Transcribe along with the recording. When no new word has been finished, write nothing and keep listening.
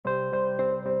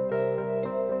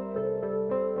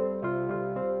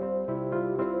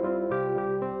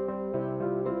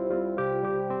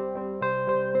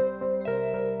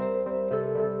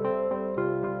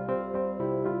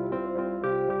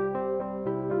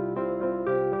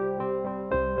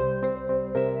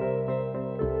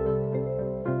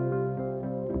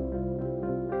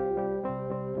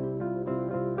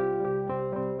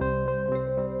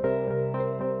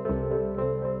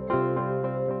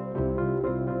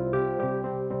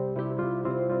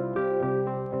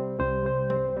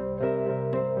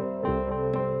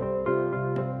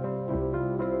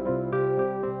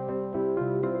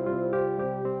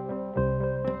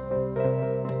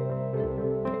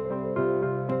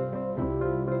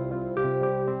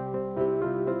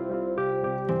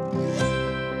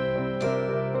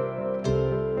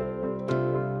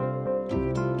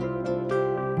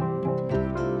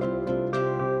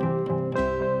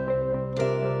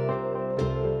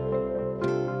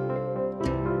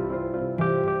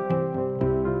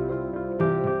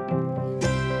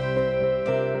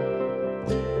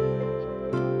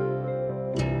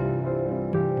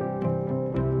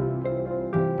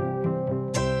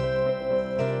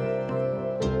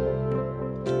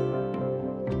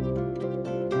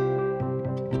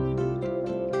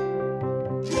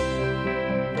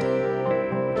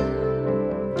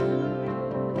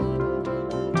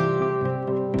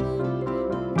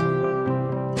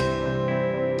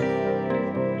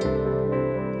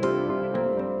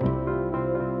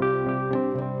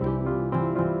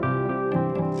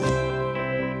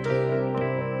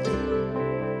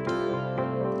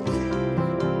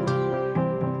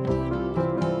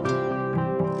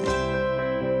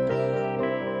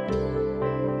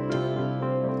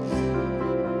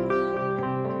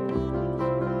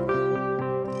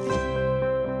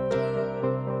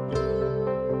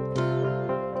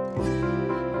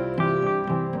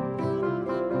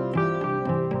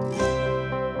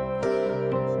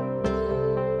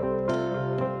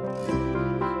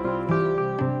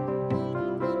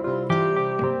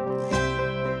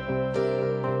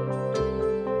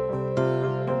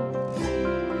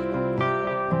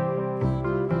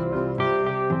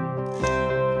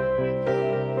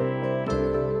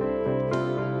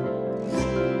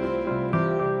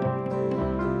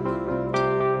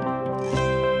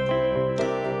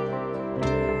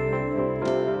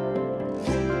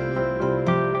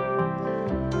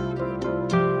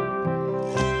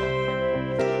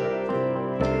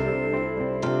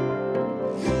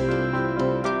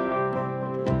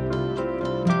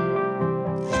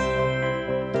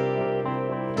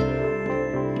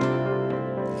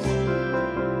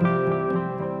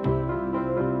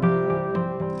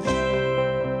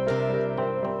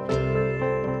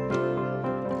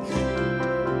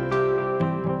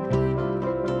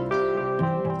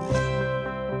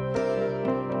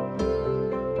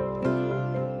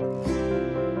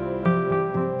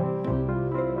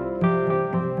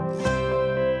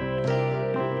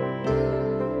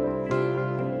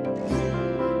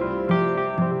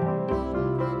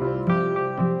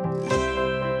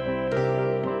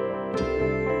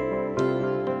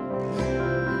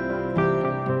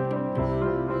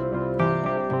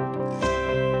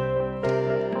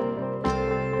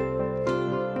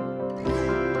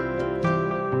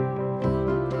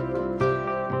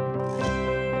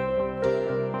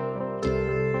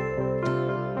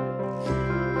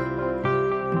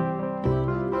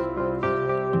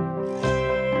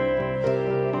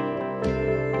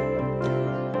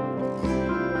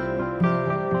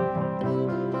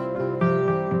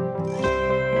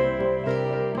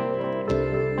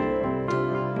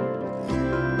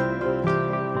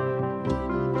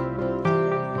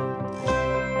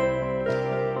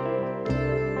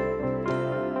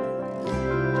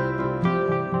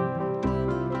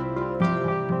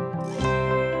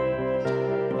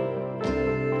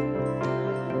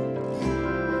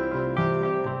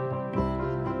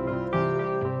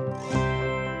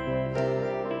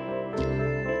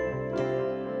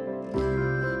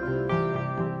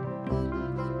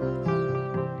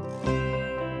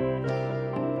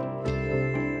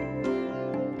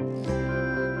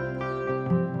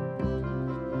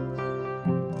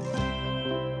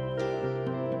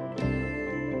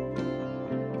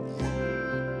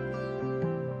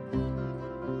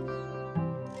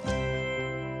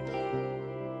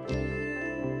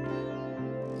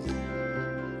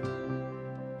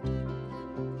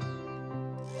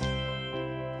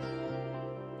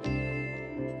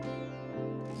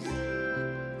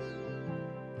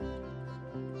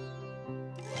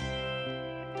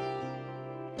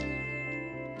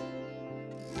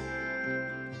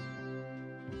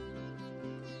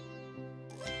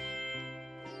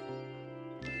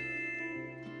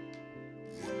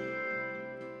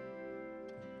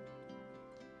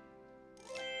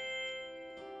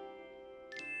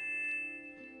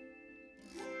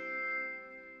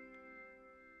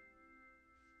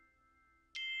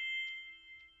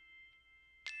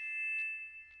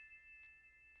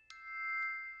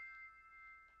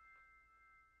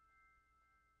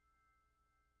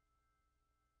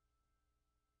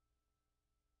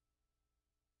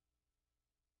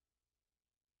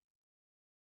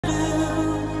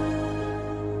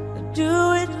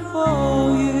do it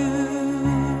for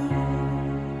you.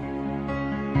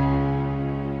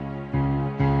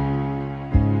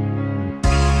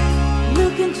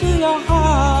 Look into your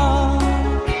heart,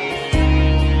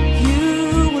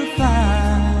 you will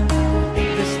find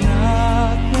there's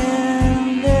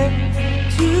nothing there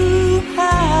to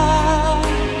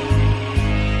hide.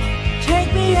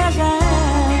 Take me as I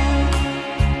am,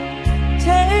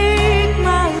 take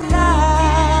my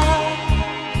life.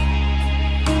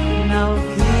 Now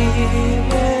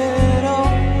give it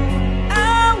all,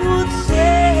 I would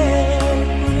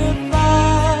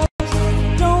sacrifice.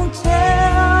 Don't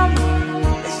tell me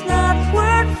it's not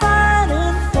worth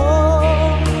fighting for.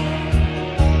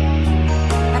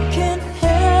 I can't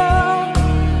help,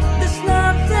 there's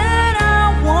nothing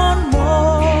I want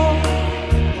more.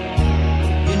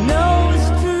 You know it's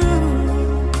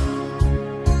true,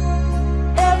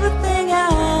 everything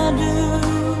I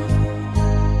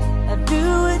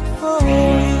do it for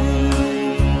you.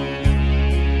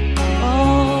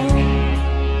 Oh,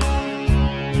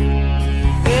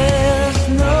 there's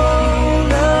no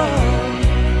love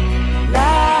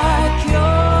like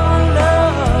your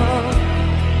love,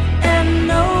 and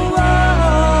no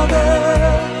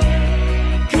other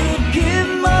could give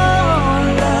more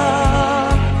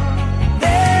love.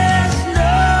 There's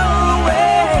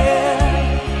nowhere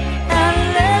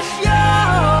unless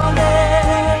you're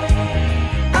there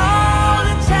all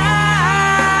the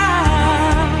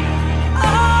time,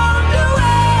 all the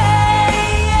way.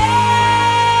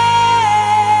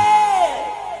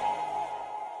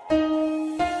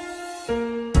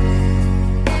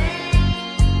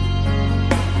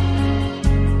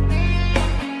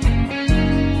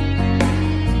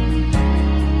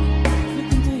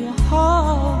 Look into your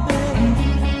heart, baby.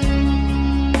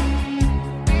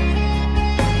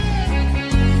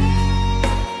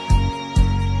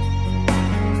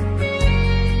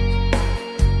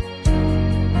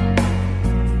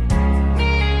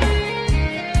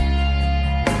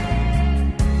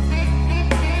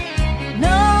 No,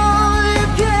 you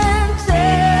can't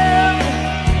tell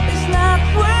it's not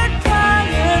worth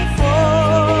trying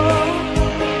for.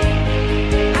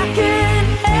 I can't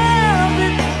help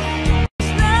it,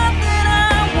 it's nothing I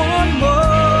want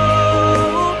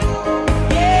more.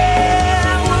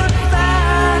 Yeah, I would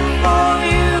fight for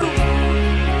you,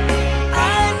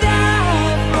 I'd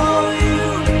die for you,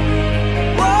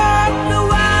 walk the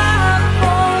wild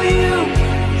for you.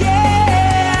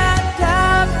 Yeah, I'd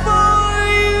die for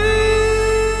you.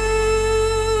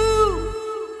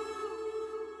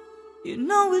 You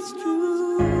know it's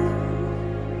true,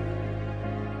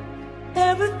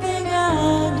 everything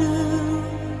I do.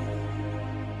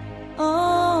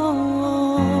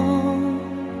 Oh,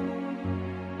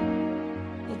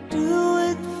 I do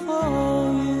it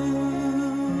for you.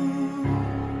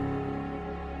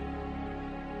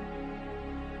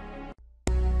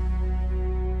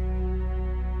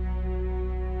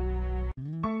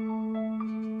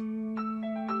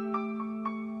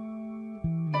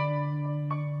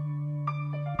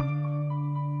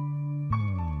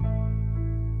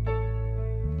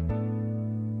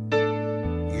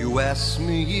 You ask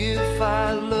me if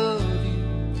I love you,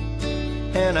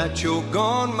 and I choke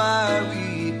on my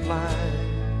reply.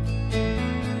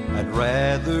 I'd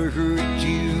rather hurt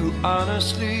you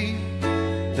honestly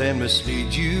than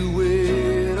mislead you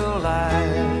with a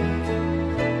lie.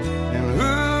 And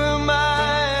who am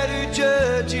I to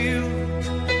judge you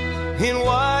in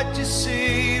what you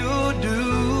say or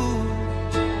do?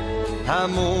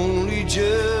 I'm only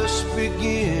just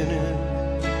beginning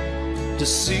to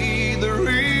see the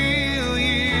real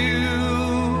you.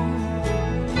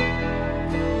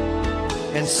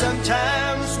 And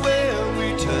sometimes when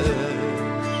we touch,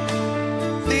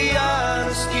 the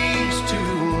honesty's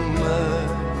too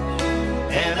much,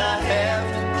 and I have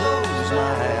to close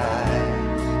my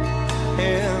eyes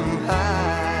and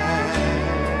hide.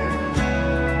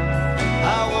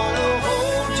 I wanna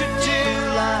hold you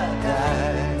till I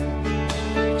die,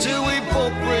 till we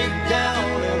both break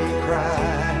down and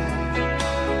cry.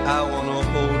 I wanna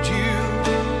hold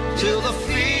you till the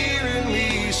fear in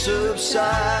me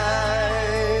subsides.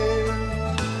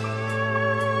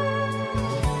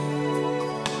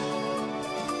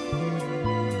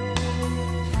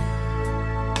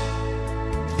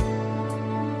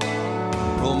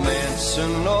 Romance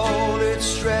and all its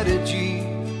strategy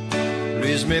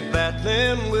leaves me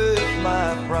battling with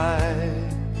my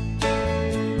pride.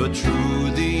 But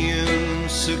through the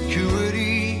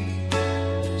insecurity,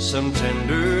 some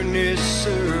tenderness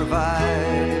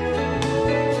survives.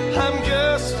 I'm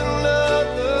just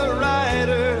another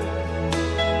rider,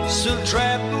 still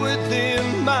trapped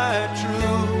within my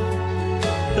truth.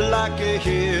 like a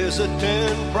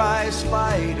hesitant prize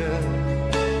fighter,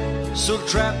 so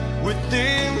trapped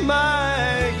within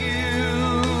my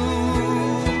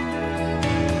youth.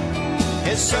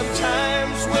 And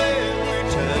sometimes when we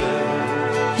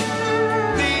touch,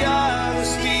 the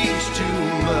honesty's too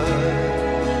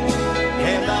much,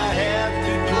 and I have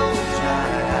to close my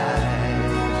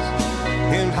eyes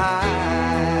and hide.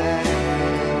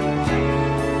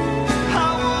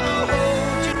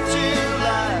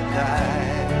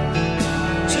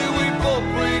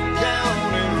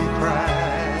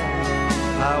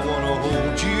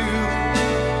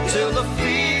 Till the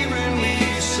fear in me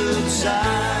subsides.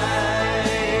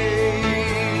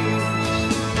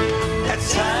 At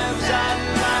times I'd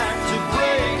like to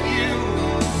break you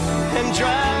and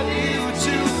drive you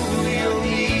to your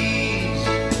knees.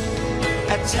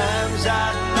 At times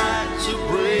I'd like to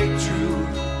break through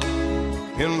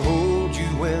and hold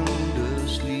you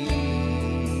endlessly.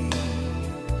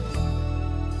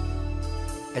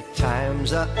 At times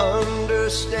I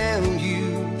understand you,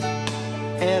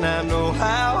 and I know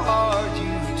how hard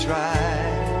you try.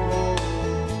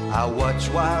 I watch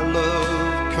while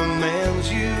love commands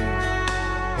you,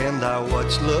 and I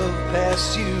watch love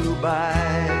pass you by.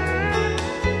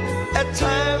 At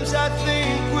times I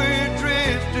think we're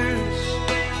drifters,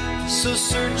 so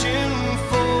searching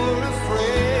for a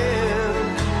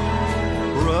friend,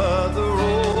 brother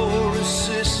or a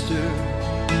sister,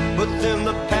 but then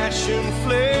the passion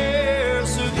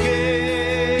flares again.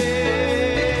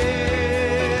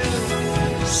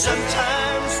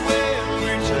 Sometimes when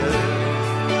we touch,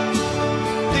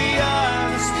 the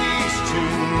honesty's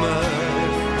too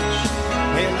much,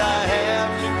 and I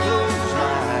have to close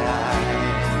my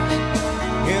eyes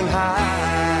and hide.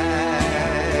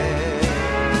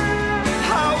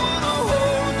 I wanna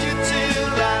hold you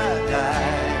till I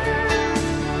die,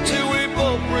 till we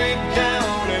both break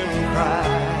down and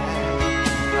cry.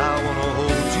 I wanna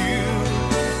hold you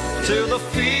till the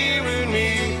fear in me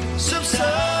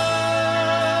subsides.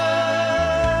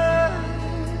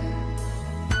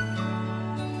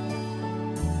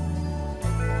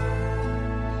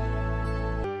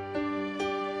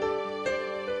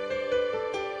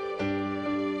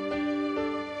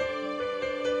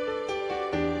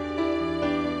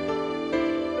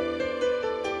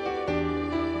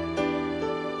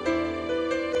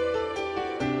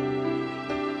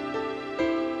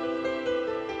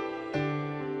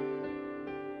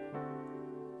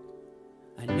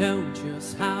 I know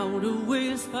just how to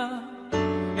whisper,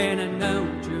 and I know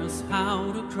just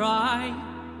how to cry.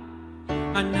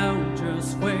 I know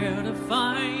just where to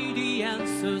find the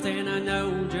answers, and I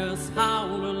know just how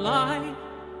to lie.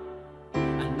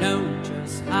 I know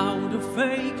just how to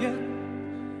fake it,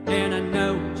 and I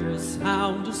know just how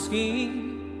to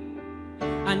scheme.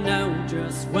 I know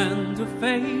just when to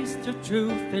face the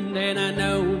truth, and then I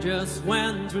know just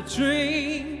when to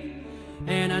dream.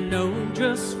 And I know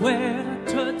just where to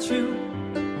touch you,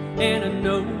 and I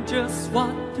know just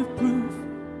what to prove.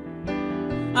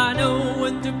 I know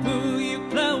when to pull you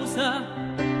closer,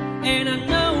 and I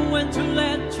know when to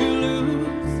let you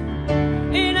loose.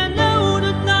 And I know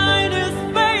the night is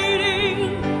fading,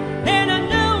 and I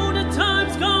know the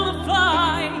time's gonna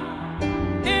fly.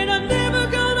 And I'm never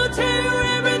gonna tell you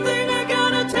everything I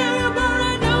gotta tell you, but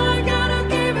I know I gotta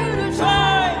give it a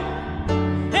try.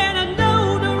 And I know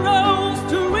the roads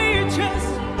to riches,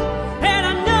 and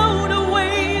I know the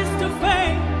ways to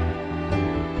fame.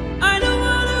 I know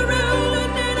how to rule,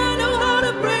 and then I know how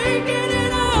to break it,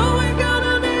 and I always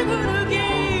gotta live it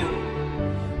again.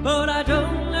 But I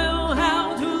don't know how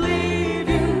to leave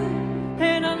you,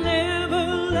 and I'll never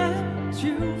let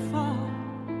you fall.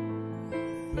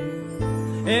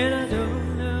 And I don't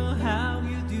know how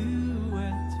you do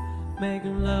it,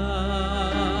 making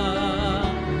love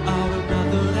out of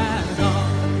nothing at all,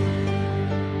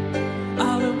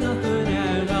 out of nothing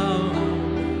at all,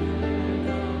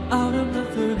 out of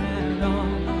nothing at all,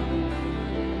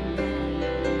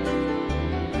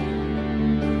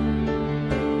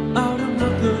 out of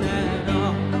nothing at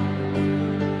all,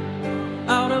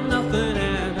 out of nothing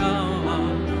at all,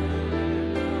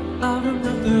 out of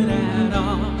nothing at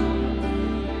all,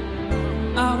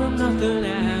 out of nothing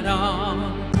at all.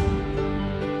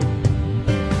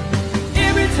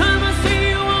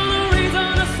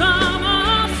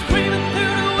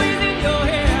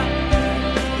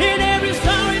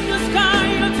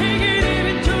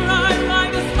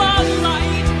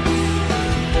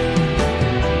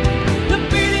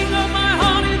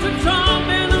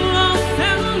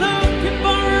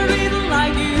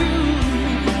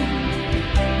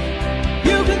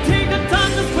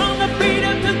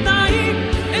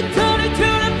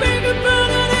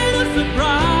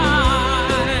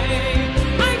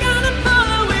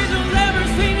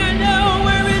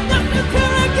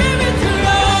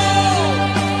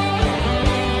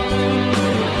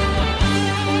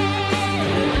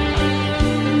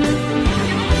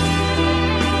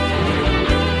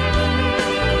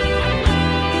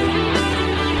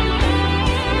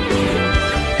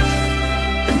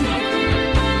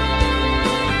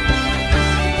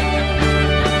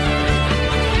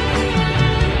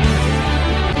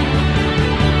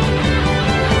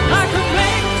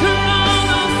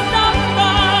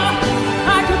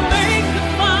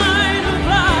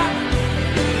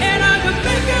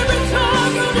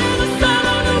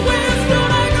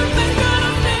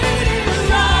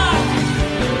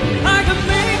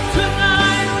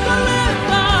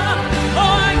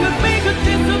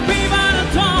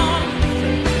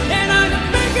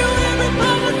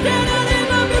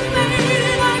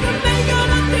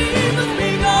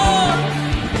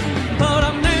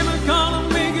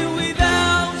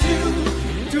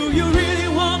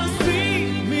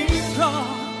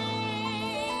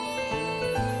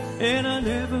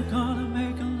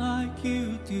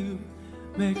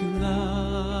 making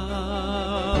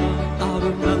love out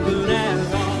of nothing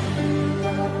at all.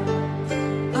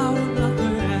 Out of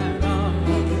nothing at all.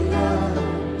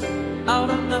 Out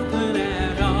of nothing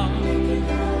at all.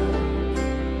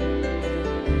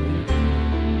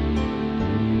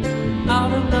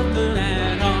 Out of nothing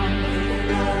at all.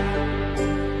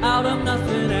 Out of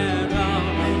nothing at all.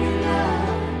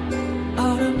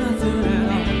 Out of nothing at all. Out of nothing at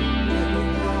all.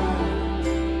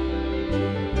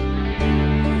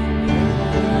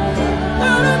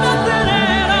 Out of nothing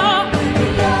at all.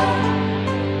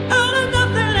 Out of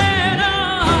nothing at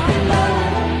all.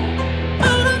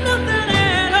 Out of nothing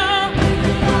at all.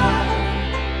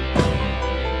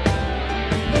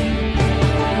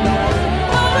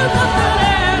 Out of nothing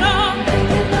at all.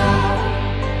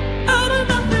 Out of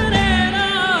nothing at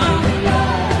all. Out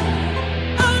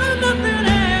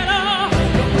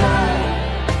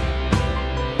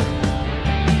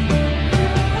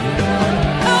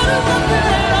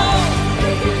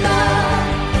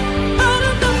of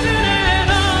nothing at all. Out of nothing at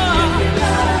all.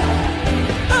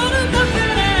 Out of nothing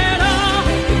at all.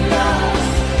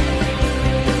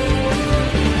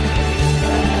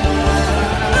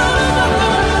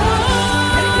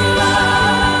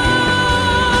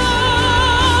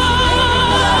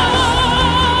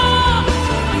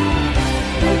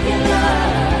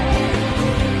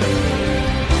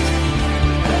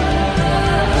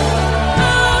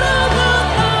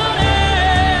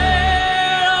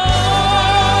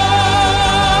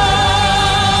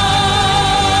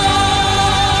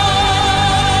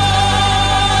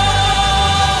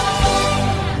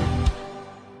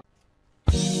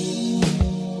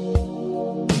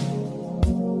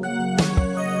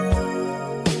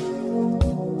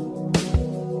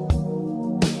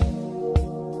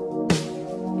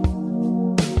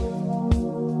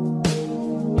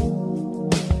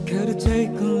 Could it take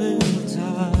a little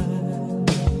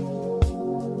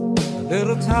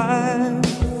time to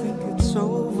think it's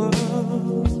over?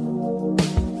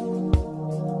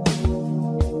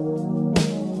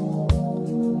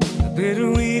 I better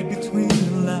read between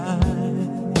the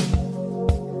lines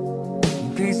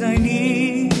in case I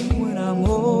need when I'm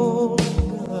older.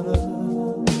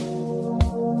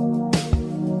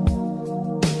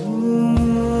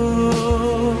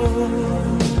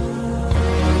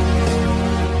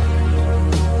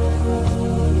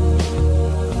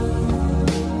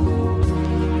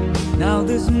 Now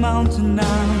this mountain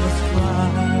I must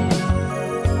climb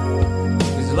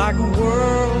is like a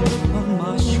world on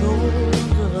my shoulder.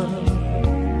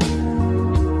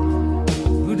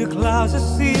 Through the clouds I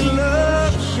see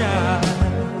love shine.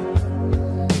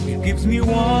 It keeps me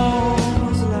warm,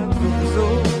 it's like it was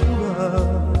over.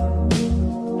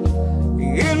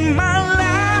 In my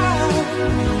life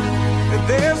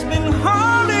there's been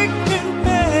heartache and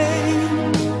pain.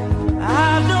 I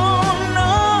don't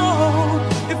know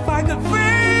if I could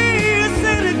face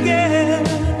it again.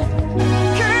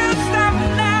 Can't stop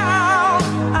now.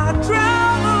 I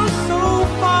travel so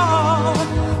far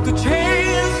to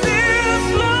chase this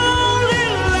lonely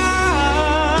life.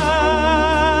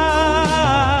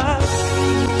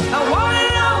 I wanna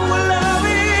know what love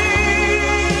is.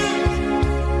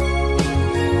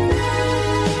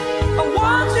 I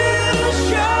want you to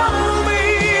show me.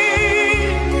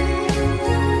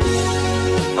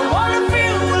 I wanna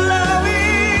feel what love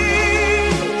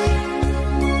is.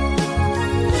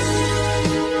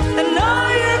 I know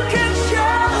you can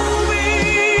show me.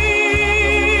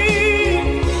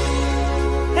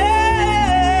 Hey.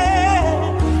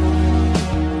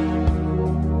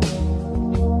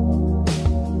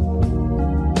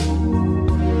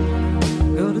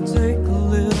 Gotta take a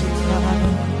little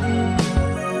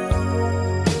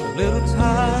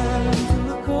time to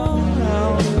look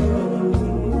around me.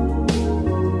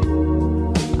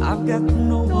 I've got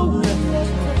no one left to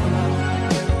cry.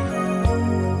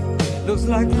 Looks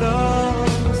like love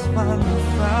has finally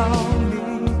found me.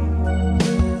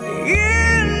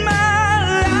 In my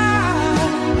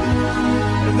life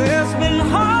there's been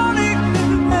heartache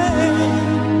and pain.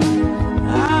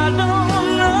 I don't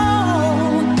know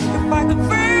if I could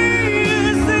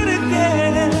face it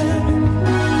again.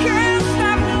 Can't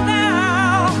stop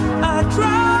now. I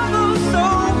travel so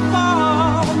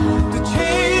far to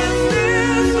chase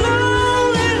this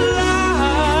lonely life.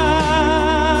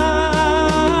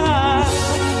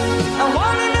 I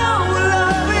wanna know what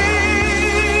love is.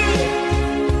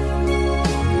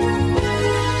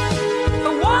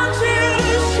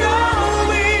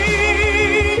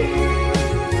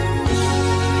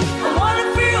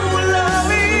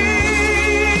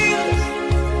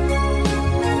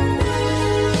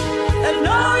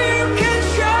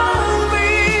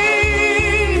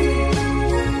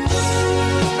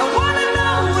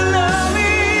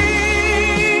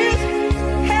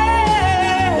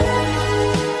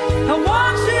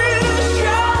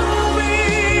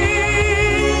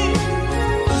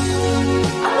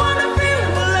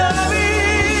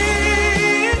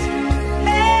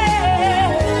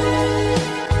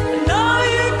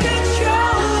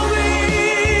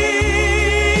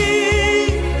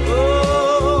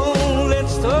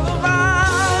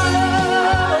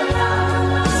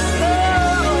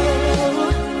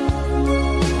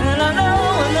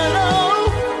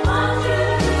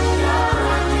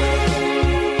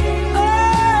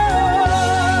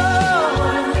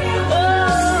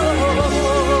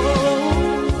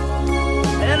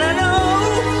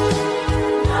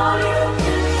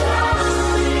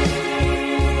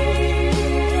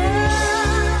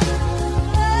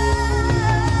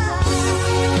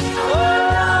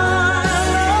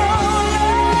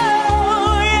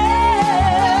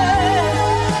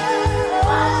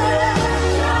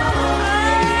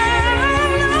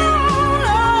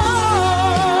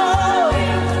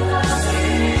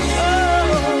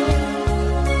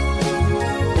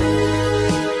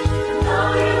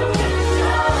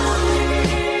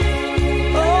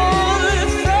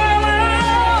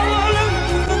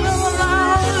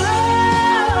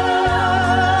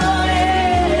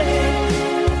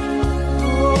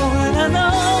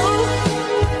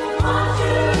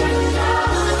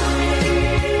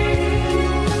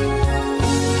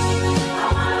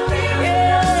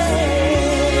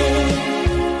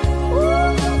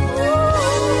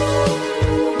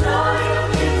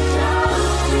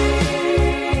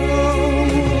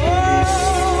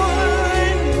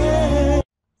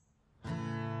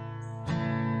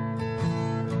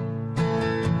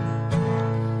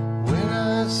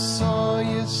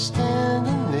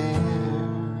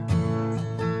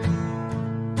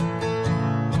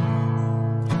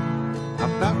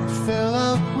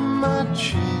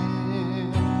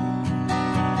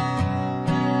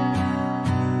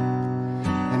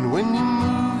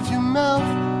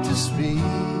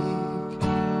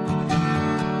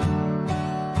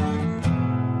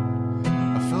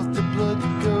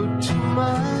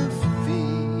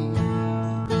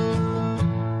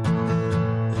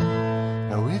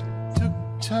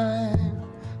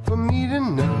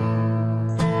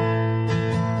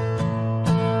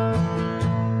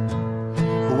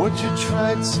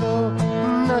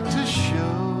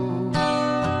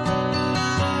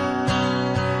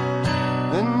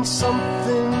 and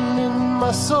something in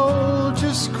my soul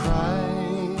just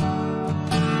cried.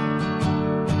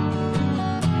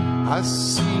 I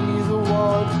see the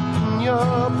warmth in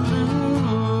your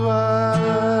blue eyes.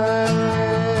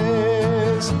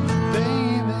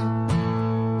 Baby,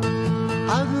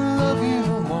 I'd love you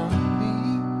to want me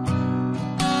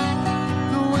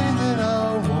the way that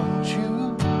I want you,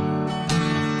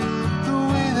 the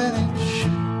way that it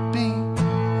should be.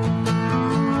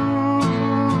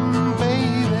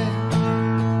 Baby,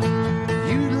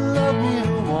 you'd love me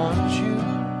to want you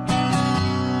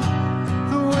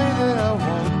the way that I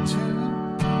want to,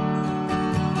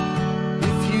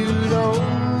 if you'd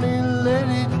only let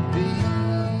it be.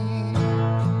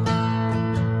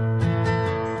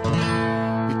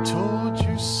 You told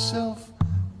yourself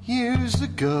years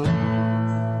ago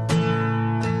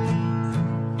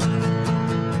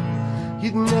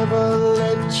you'd never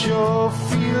let your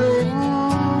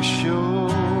feelings show.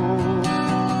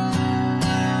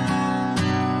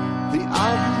 The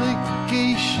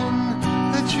obligation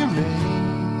that you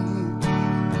made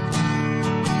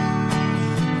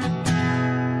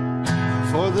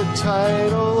for the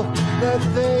title that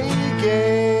they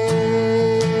gave.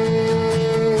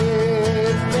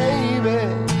 Baby,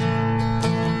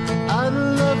 I'd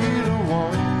love you to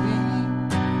want me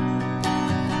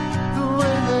the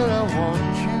way that I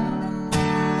want you,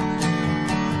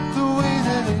 the way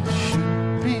that it should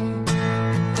be.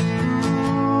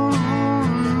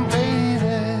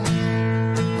 Baby,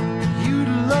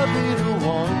 you'd love me to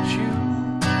want you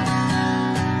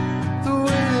the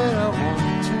way that I want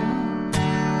to,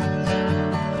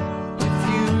 if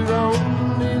you'd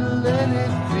only let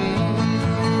it be.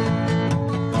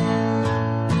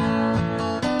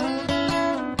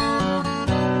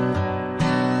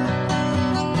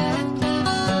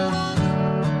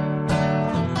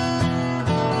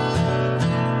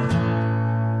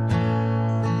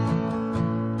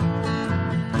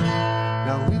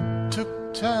 Now it took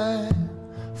time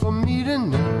for me to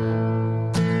know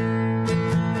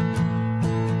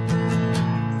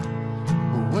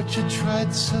what you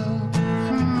tried so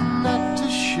not to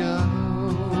show,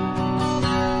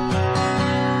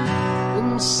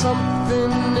 and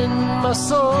something in my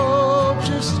soul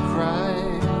just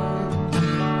cried.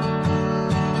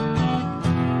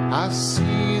 I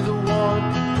see the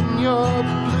warmth in your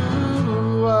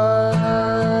blue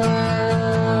eyes.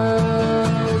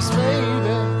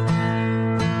 Baby,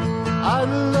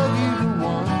 I'd love you to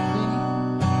want me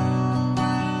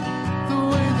the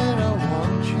way that I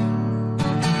want you,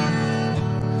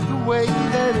 the way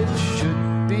that it should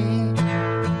be.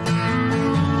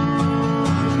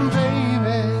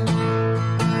 Baby,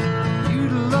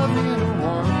 you'd love me to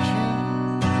want you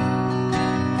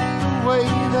the way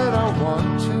that I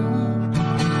want to,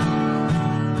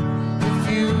 if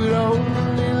you'd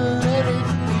only let it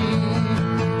be.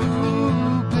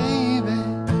 Ooh, baby,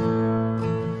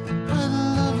 I'd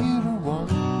love you to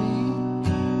want me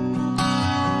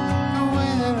the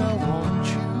way that I want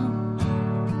you,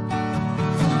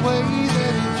 the way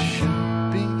that it should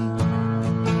be.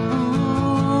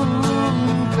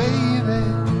 Ooh, baby,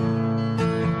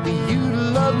 you'd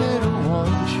love me to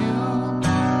want you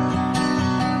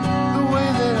the way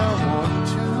that I want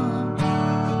to,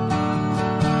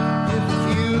 if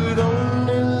you'd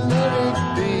only let it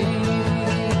be.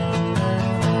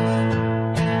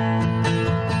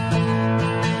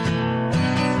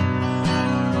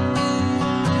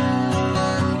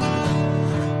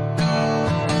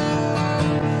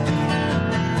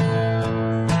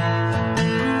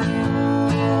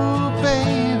 Ooh,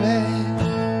 baby,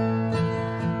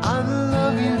 I'd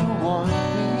love you to want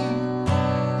me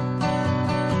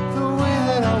the way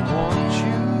that I want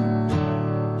you,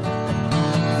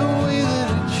 the way that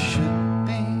it should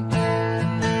be.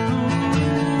 Ooh,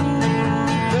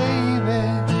 baby,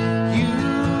 you'd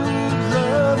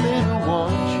love me to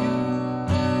want you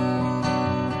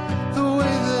the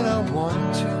way that I want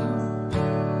to,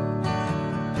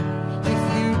 if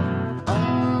you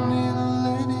only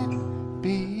let it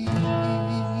be.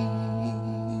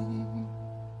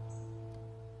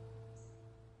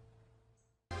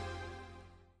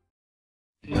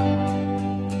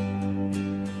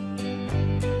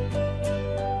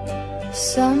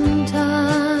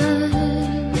 Sometimes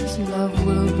love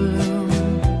will bloom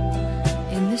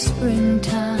in the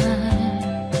springtime,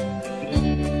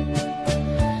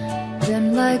 then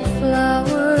like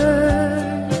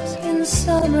flowers in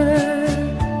summer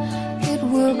it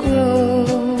will grow,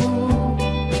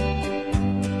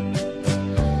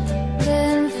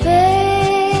 then fade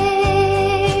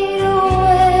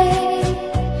away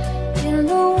in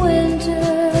the winter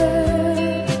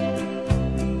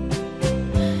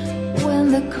when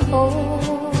the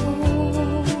cold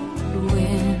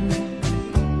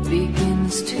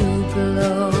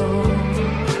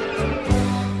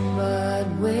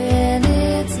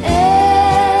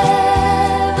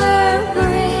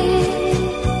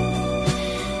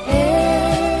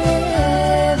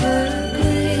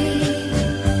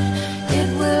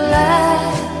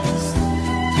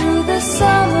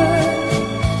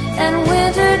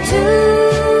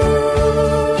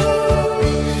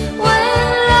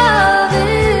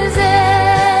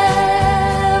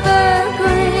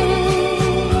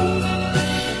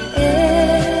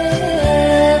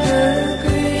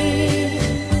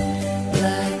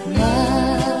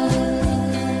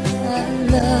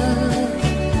love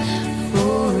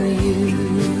for you.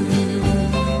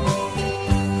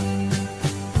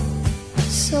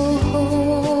 So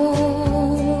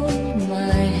hold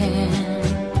my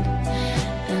hand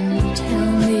and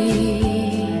tell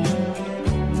me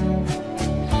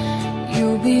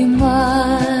you'll be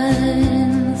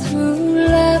mine through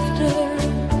laughter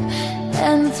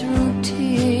and through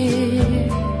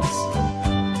tears.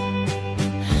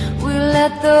 We'll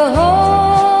let the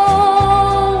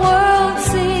whole world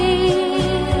see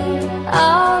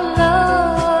our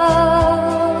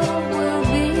love will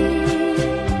be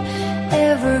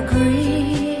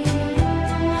evergreen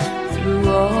through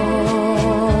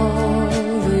all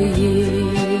the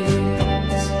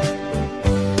years.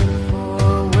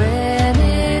 For when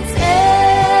it's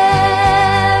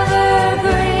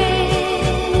evergreen,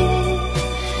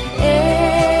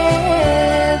 evergreen,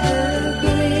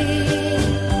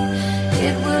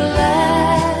 it will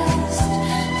last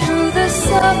through the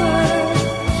summer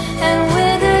and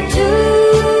winter too.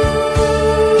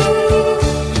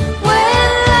 When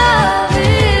love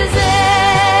is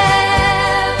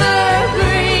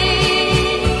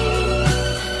evergreen,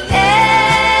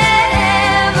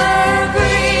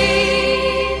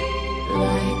 evergreen,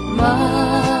 like my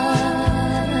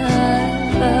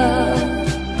love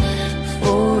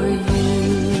for you.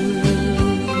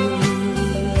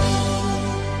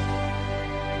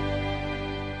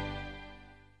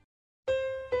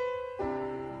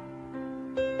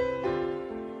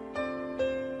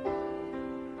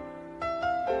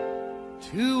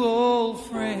 Two old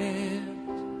friends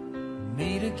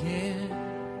meet again,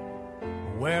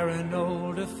 wearing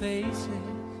older faces,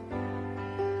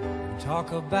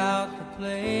 talk about the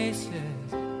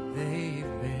places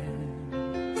they've been.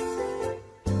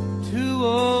 Two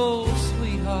old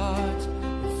sweethearts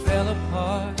who fell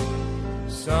apart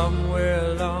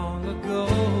somewhere long ago.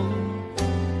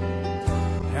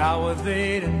 How were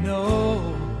they to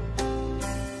know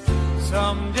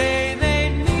someday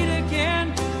they'd meet again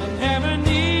and have a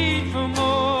need for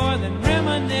more than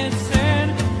reminiscing?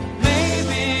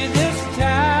 Maybe this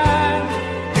time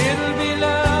it'll be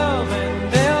love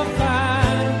and they'll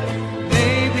find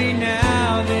maybe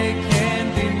now they can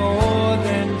be more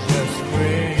than just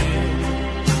friends.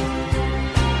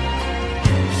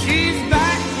 She's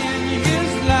back in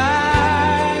his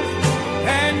life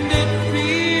and it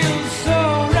feels so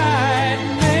right.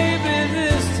 Maybe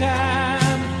this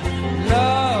time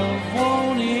love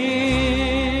won't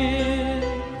end.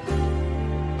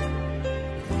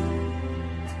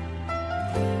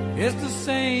 It's the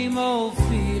same old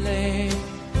feeling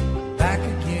back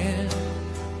again.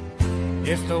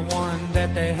 It's the one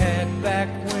that they had back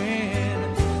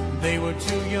when they were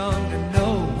too young to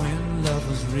know when love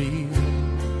was real.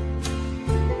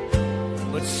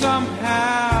 But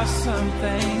somehow some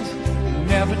things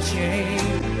never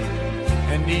change,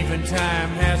 and even time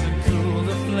hasn't cooled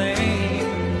the flame.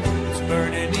 It's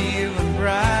burning even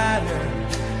brighter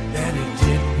than it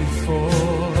did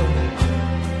before.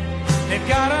 They've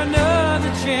got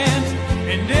another chance,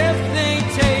 and if they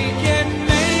take it,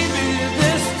 maybe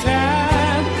this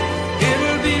time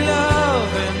it'll be love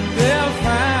and they'll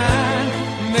find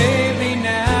maybe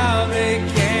now they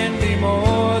can be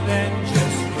more than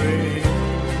just friends.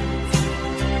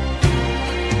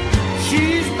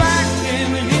 She's back in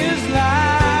his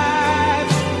life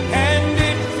and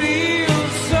it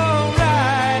feels so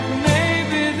right.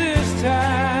 Maybe this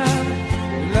time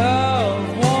love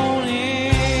won't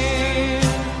end.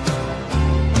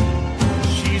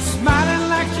 She's smiling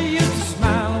like she used to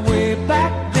smile way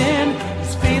back then.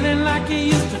 He's feeling like he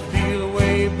used to feel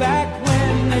way back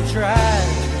when they tried,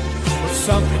 but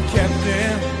something kept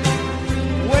them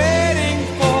waiting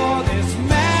for this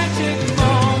magic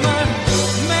moment.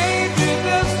 Maybe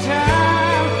this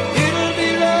time it'll be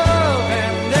love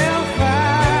and they'll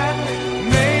find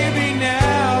maybe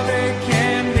now they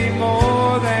can be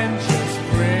more than just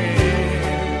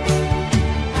friends.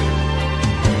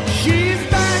 She's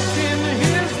back in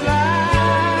his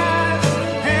life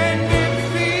and it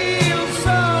feels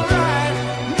so right.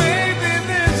 Maybe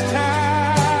this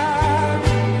time,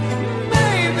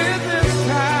 maybe this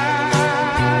time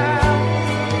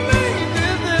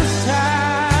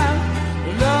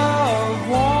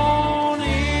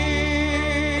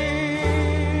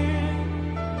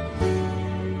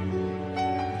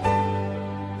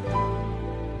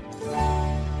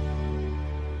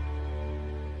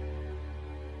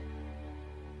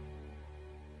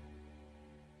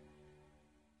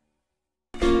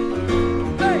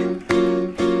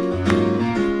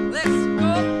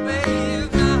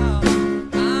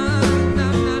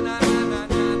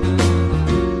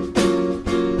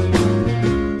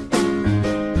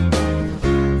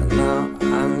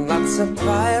a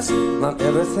price, not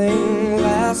everything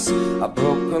lasts. I've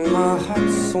broken my heart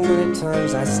so many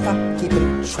times I stopped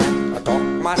keeping track. I talk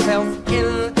myself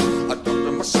in, I talk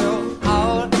to myself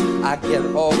out. I get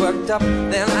all worked up,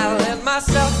 then I let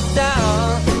myself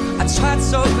down. I tried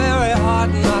so very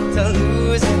hard not to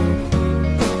lose it.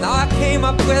 Now I came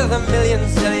up with a million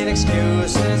silly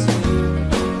excuses.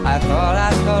 I thought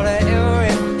I thought of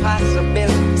every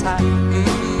possibility.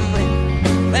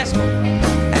 Let's go.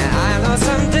 And I know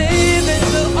someday this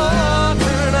will all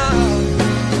turn out.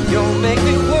 You'll make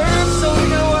me work so we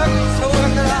can work to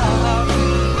work it out.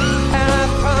 And I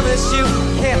promise you,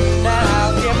 kid, that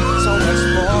I'll give so much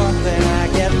more than I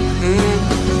get.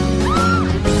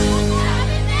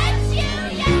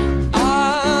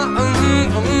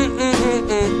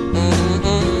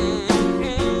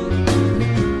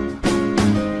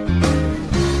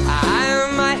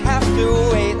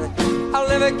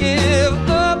 Give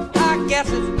up, I guess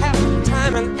it's half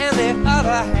time and the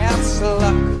other half's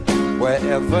luck.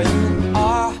 Wherever you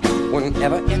are,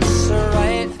 whenever it's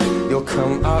right, you'll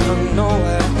come out of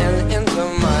nowhere and into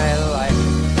my life.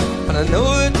 And I know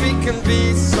that we can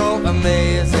be so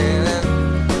amazing.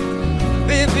 And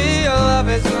baby, your love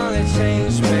is gonna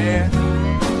change me.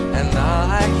 And now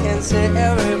I can see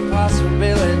every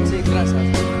possibility.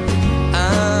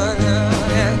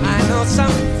 And I know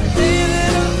someday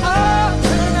it'll all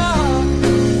turn out.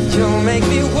 You'll make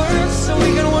me work so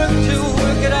we can work to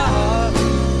work it out.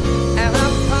 And I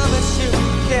promise you,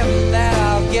 Kim, that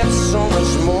I'll give so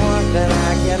much more than I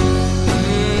get.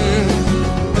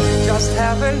 Just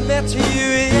haven't met you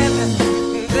yet.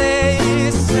 They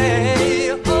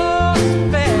say, oh,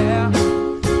 fair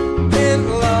in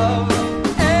love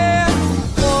and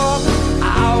war.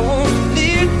 I won't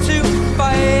need to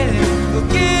fight it. We'll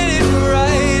get it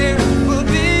right. We'll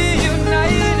be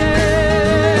united.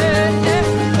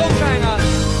 Go China.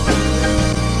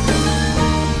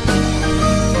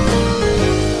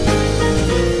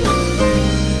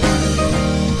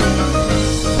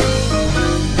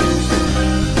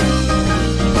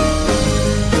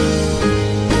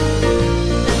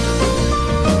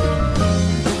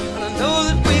 And I know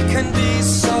that we can be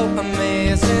so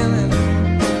amazing.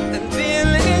 And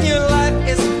being in your life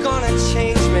is gonna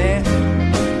change me.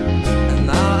 And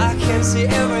now I can see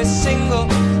every single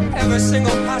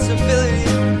possibility.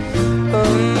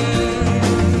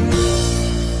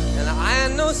 And I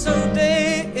know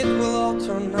someday it will all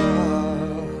turn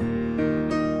out.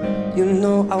 You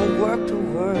know I'll work to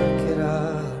work it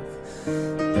out.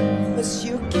 Promise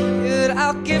you, kid,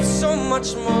 I'll give so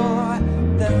much more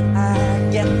than I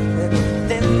get.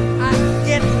 Then I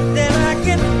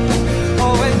get.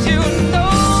 Oh, and you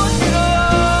know it'll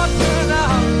all turn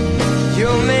out.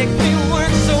 You'll make me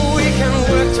work so we can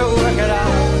work to work it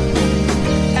out.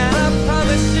 And I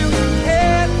promise you,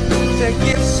 kid, to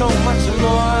give so much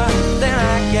more than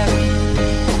I get.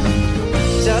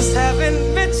 Just haven't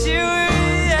met you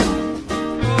yet.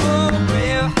 Oh,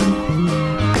 babe.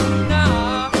 No,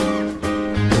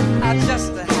 I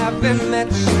just haven't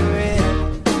met you yet.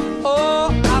 Oh,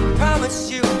 I promise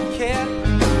you, kid,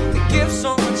 to give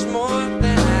so much more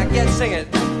than I get. Sing it.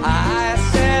 I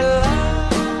said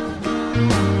love.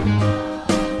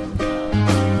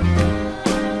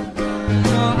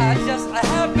 No, I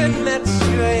haven't met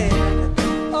you yet.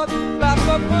 Oh,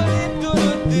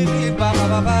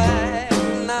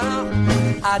 now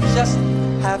I just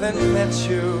haven't met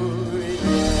you yet.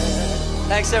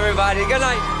 Thanks, everybody. Good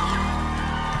night.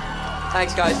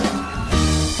 Thanks, guys.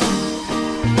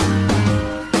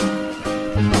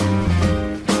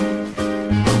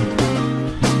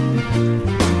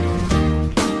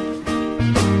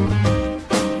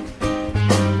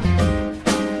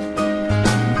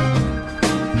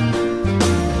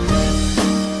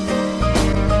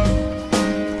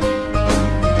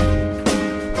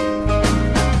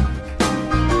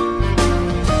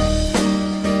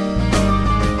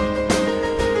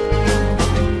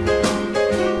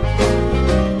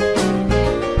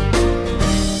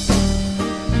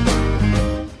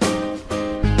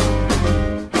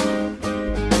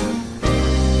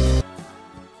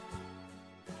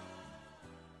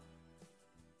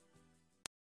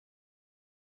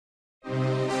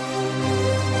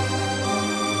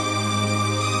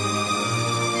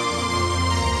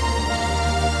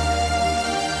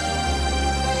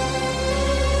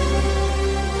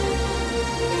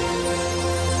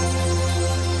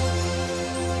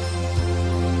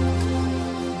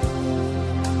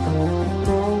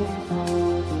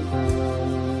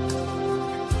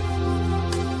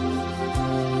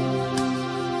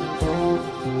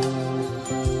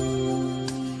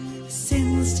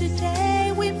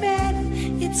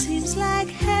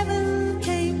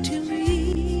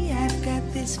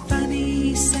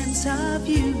 of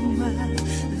you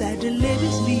that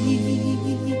delivers me.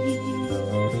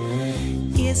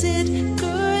 Is it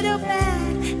good or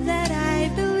bad that I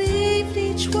believed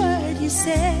each word you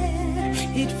said?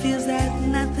 It feels that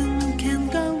nothing can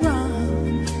go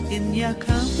wrong in your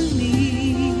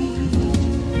company.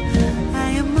 I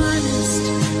am honest,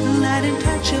 not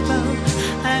untouchable.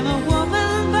 I'm a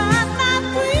woman but not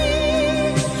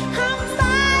free. I'm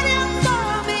fighting for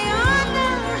the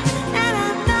honor, and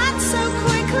I'm not so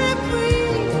quickly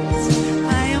pleased.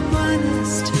 I am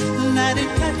honest, not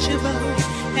untouchable,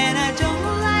 and I don't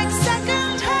like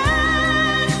second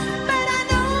hand. But I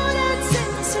know that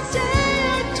since a day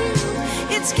or two,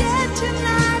 it's getting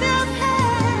out of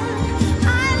hand.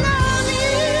 I love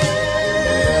you.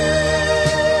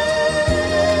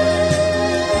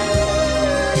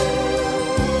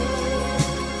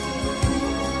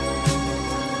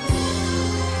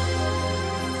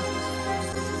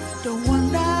 Don't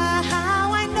wonder how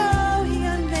I know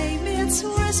your name. It's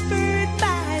whispered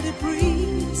by the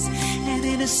breeze, and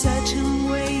in a certain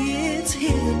way it's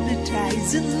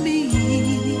hypnotizing me.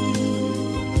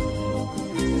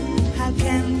 How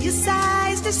can you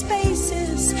size the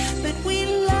spaces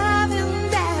between love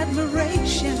and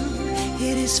admiration?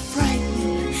 It is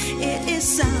frightening, it is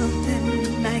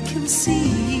something I can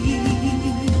see.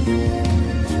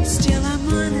 Still I'm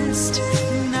honest,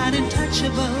 not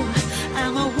untouchable.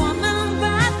 I'm a woman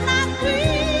but not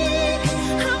weak.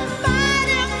 I'm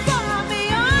fighting for the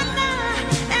honor,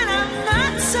 and I'm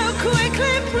not so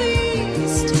quickly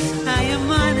pleased. I am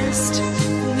honest,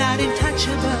 not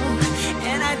untouchable,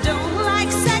 and I don't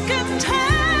like second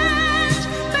hand.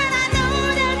 But I know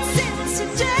that since a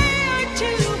day or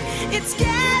two, it's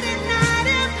getting out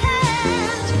of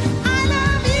hand. I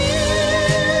love you.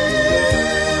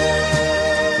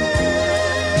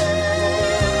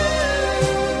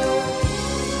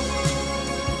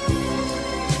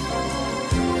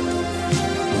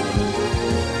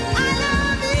 I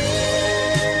love you.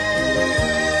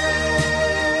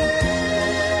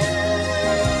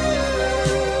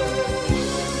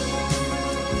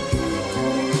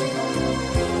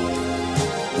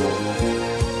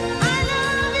 I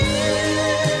love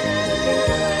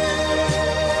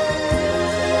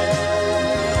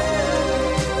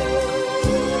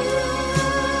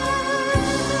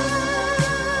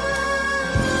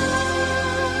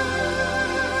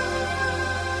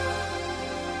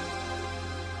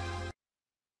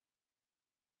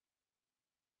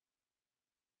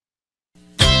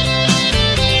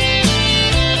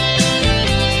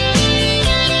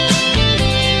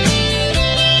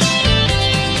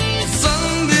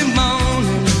Sunday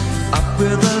morning, up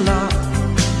with a lark.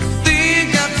 Think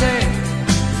I'll take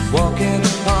a walk in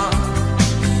the park.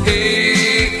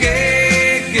 Hey,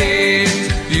 hey, hey, it's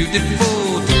a beautiful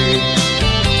day.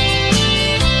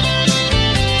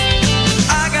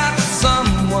 I got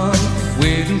someone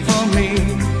waiting for me,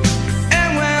 and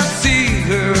when I see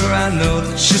her, I know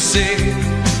that she'll say,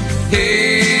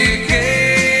 hey,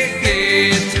 hey, hey,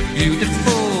 it's a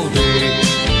beautiful day.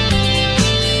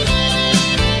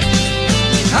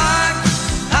 Hot,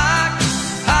 hot,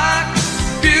 hot,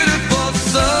 beautiful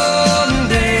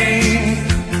Sunday.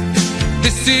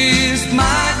 This is my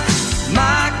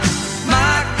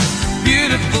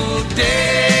beautiful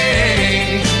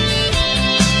day.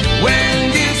 When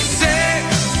you say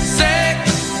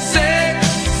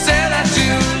that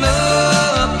you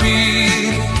love me.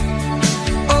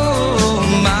 Oh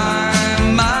my,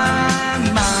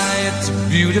 it's a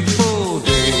beautiful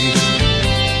day.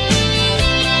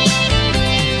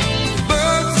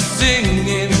 Birds are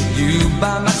singing, you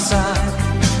by my side.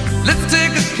 Let's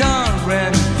take a car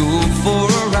and go for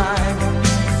a ride.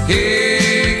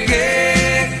 Hey,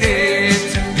 hey, hey,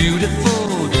 it's a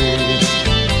beautiful day.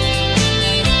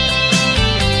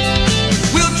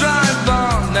 We'll drive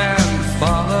on and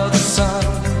follow the sun,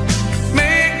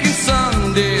 making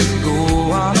Sunday go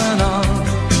on and on.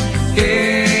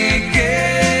 Hey,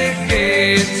 hey,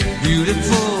 hey, it's a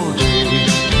beautiful day.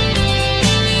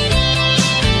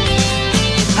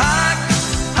 Hot,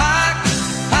 hot,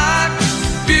 hot,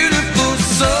 beautiful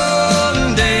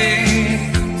Sunday.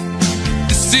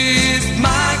 This is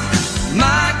my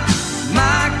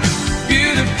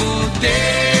beautiful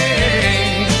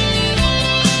day.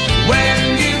 When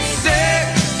you say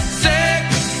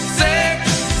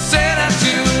that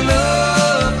you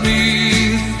love me.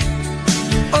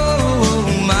 Oh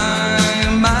my,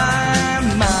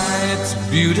 it's a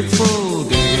beautiful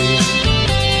day.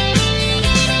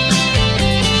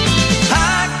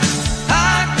 Hot,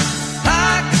 hot,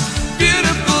 hot,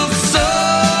 beautiful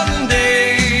Sunday.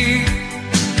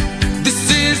 This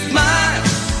is my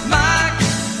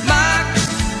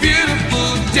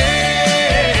beautiful day.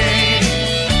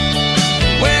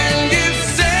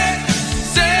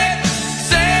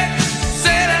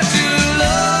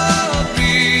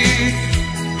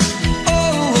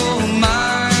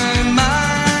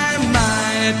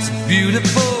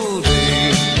 beautiful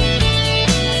day.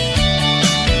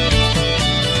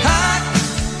 Hot,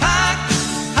 hot,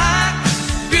 hot,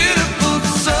 beautiful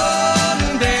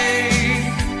Sunday.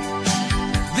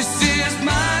 This is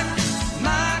my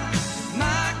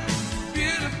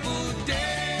beautiful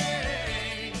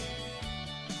day.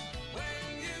 When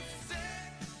you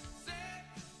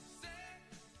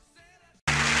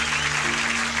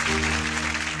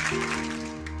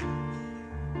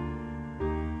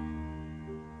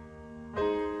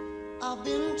I've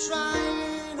been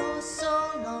trying oh so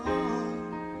long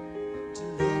to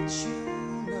let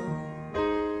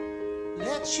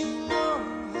you know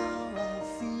how I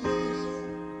feel.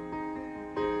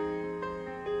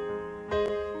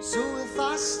 So if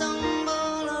I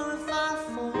stumble or if I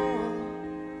fall,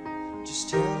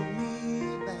 just help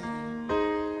me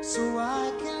back so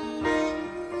I can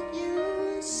make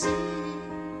you see.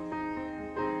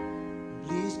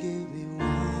 Please give me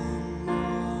one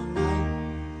more night.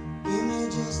 Give me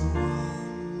just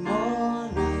one more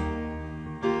night.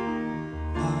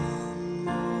 One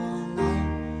more night.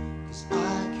 'Cause I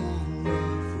can't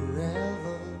wait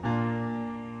forever.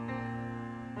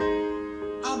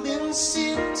 I've been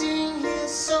sitting here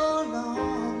so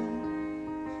long,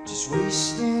 just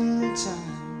wasting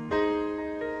time,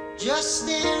 just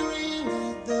staring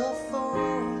at the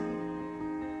phone.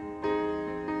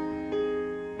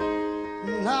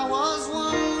 And I was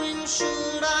wondering,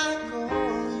 should I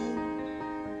call you?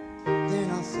 Then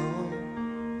I thought,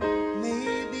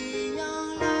 maybe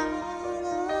you're not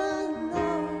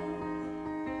alone.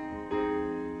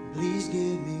 Please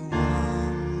give me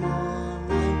one more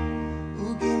night.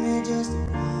 Oh, give me just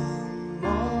one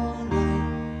more night.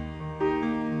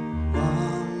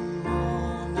 One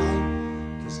more night.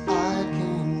 'Cause I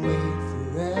can't wait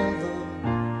forever.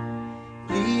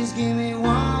 Please give me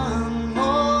one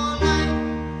more night.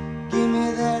 Give me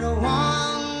that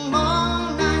one more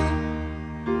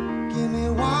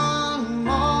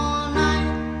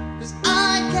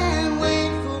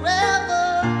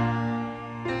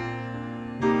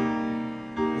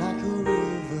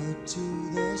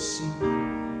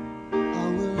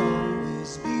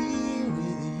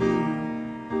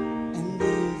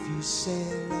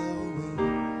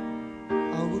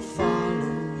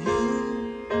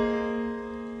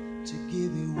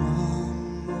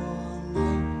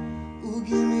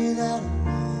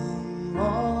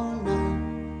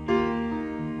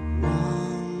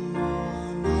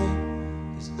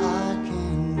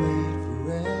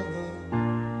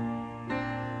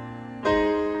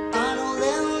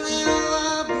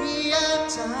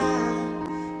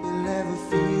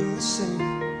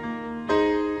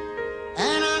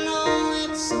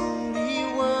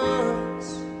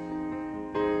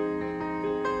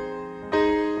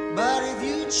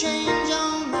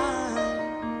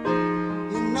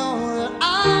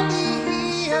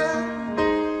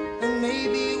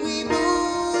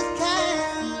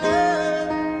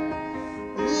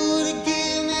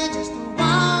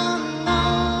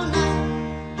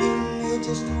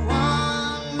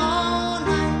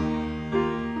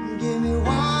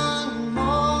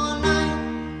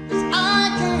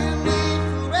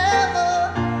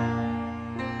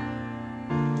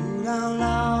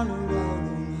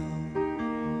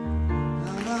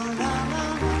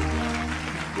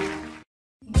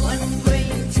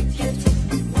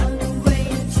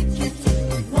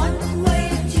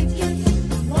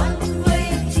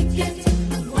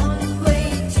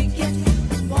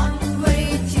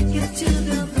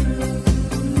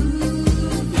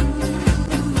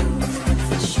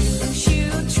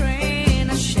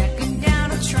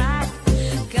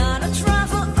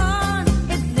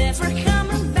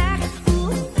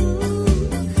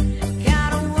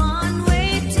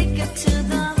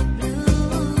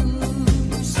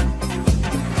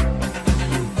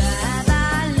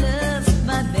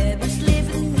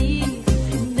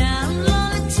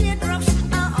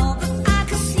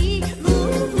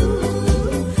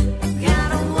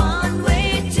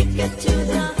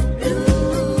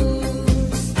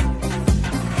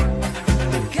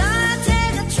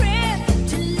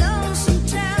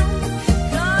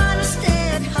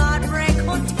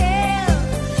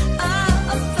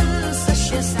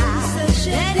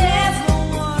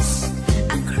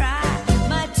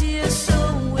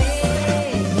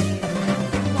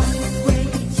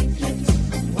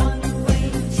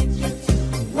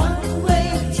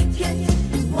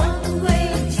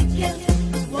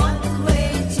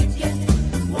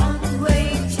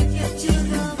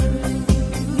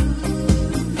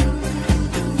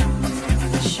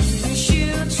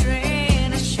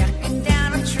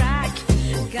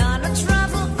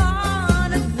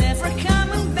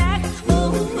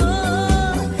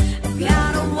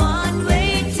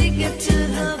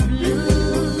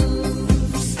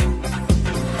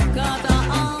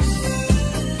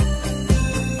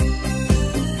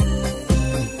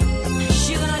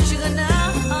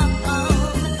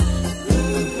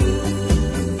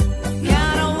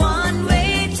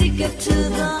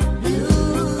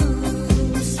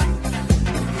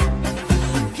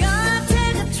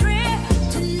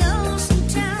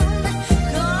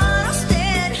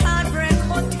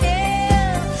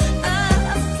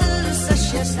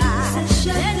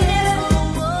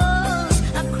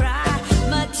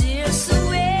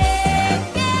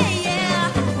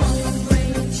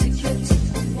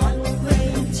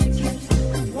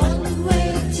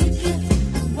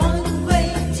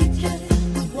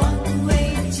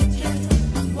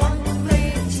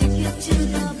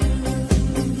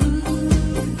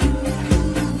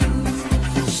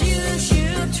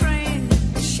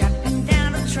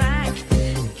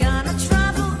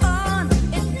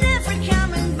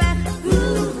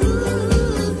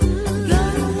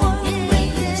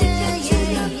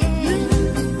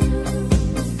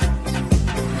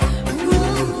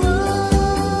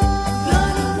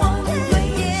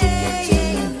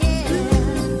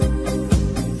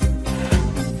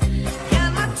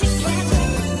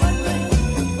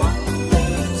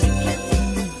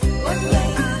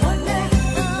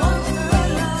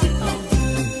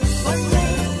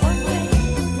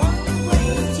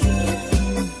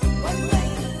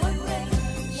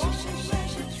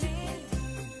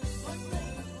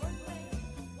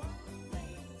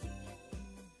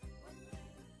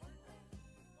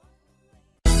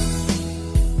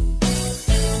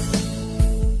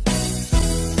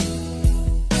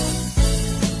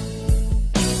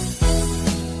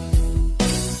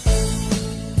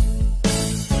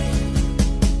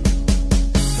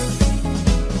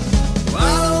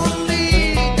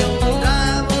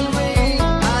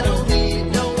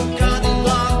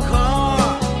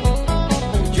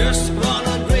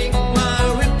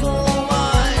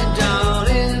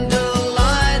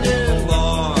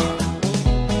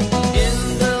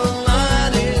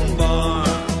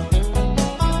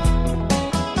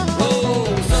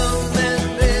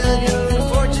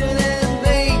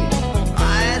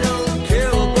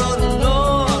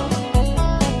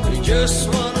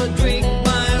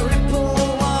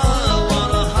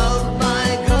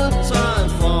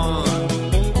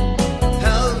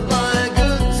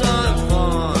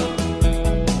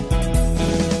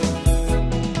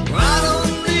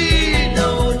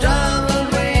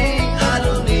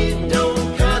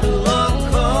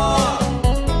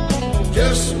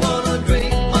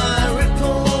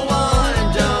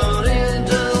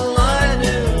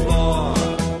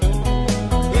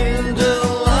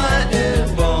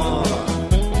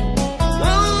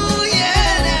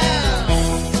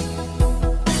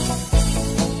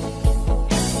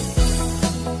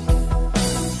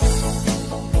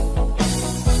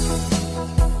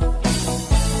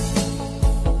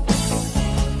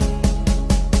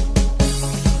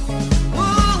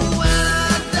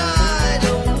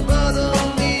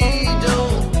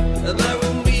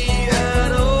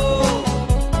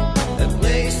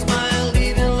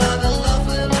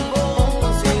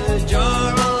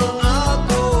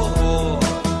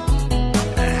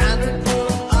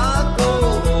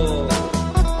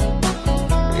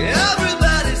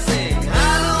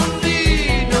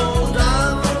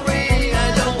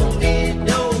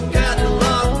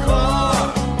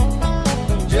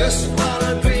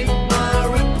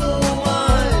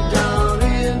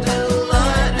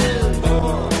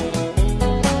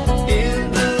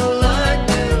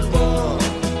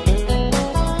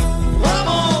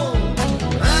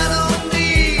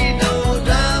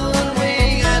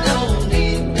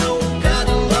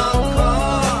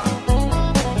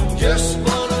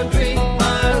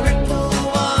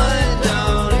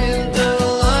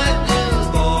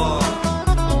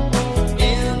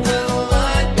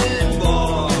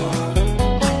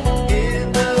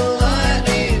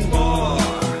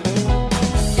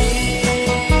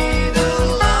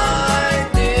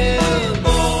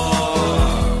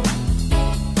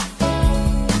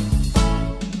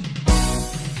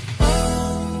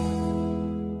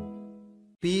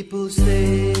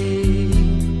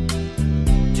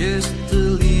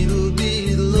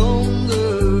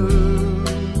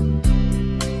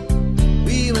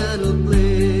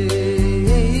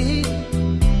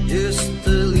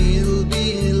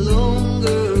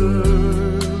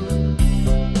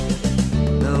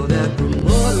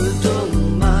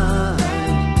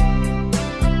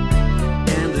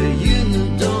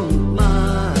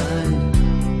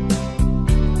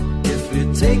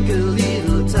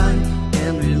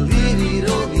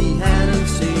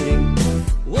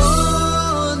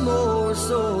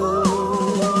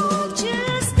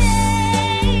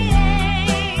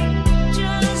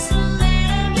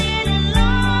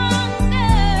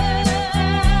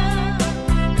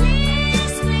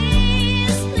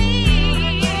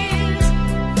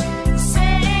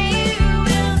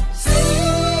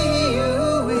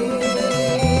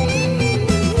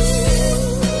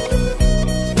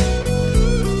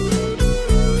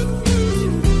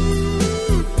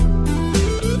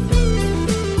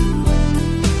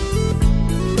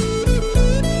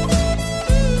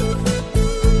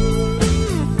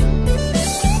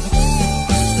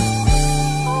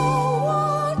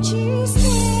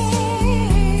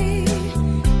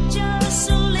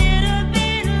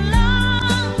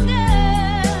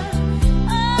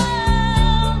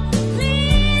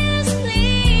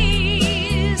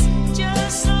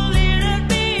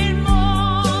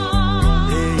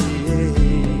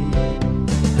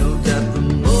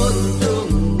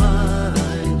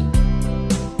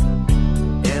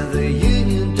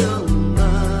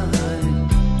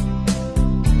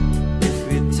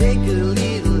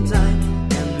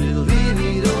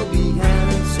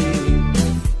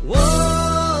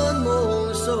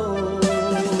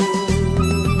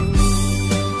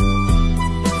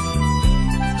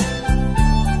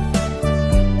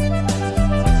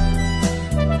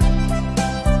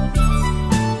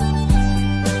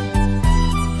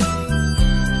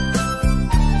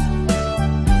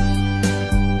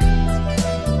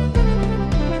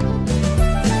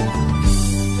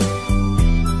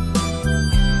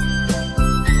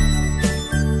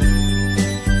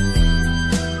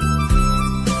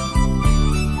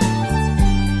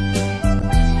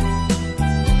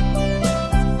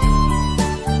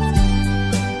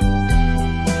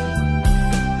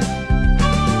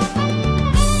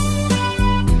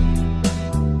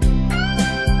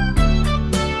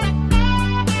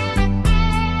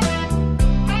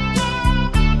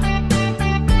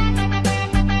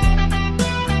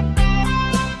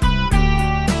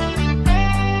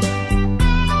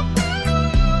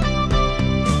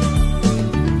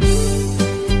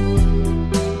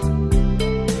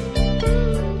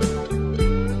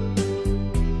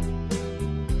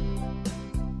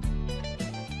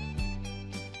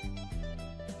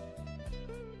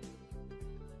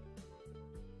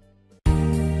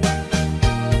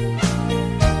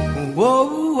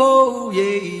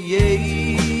yeah.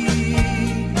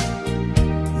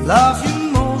 Love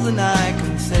you more than I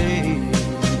can say.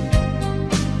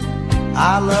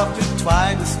 I love you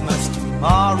twice as much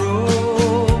tomorrow.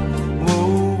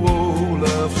 Oh, oh,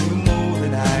 love you more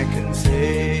than I can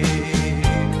say.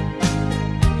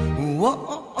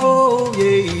 Oh, oh,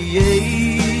 yeah, yeah.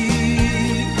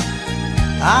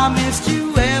 I missed you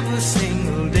every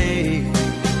single day.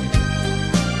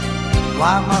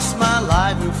 Why must my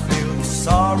life feel the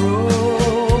sorrow?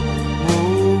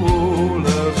 Oh,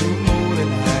 love you more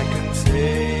than I can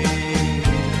say.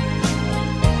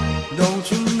 Don't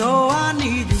you know I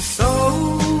need you so?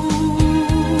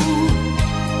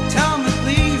 Tell me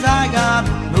please, I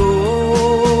gotta know.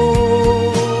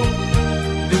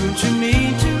 Don't you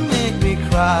mean to make me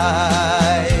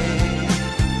cry?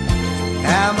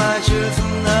 Am I just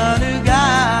another guy?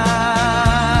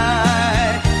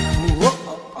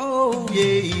 Oh,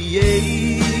 yeah, yeah.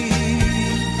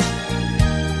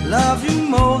 Love you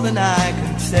more than I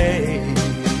can say.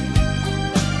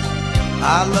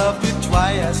 I love you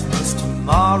twice as much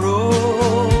tomorrow.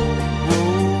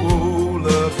 Oh,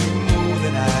 love you more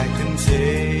than I can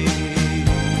say.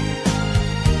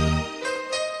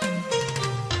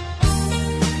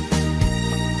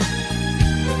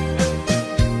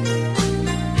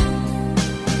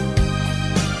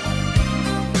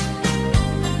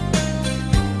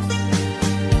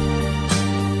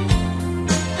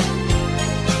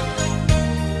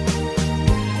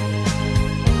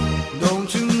 Don't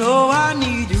you know I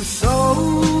need you so?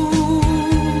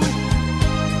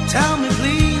 Tell me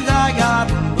please, I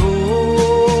gotta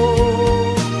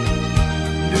know.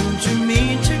 Don't you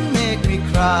mean to make me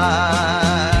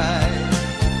cry?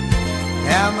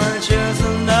 Am I just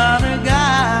another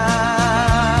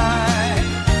guy?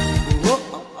 Oh,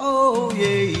 oh,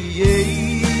 yeah, yeah.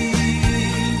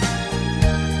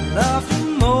 Love you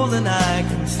more than I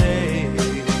can say.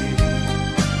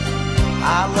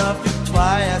 I love you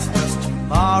twice as much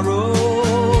tomorrow.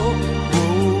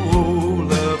 Oh,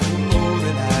 love you more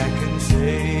than I can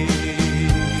say.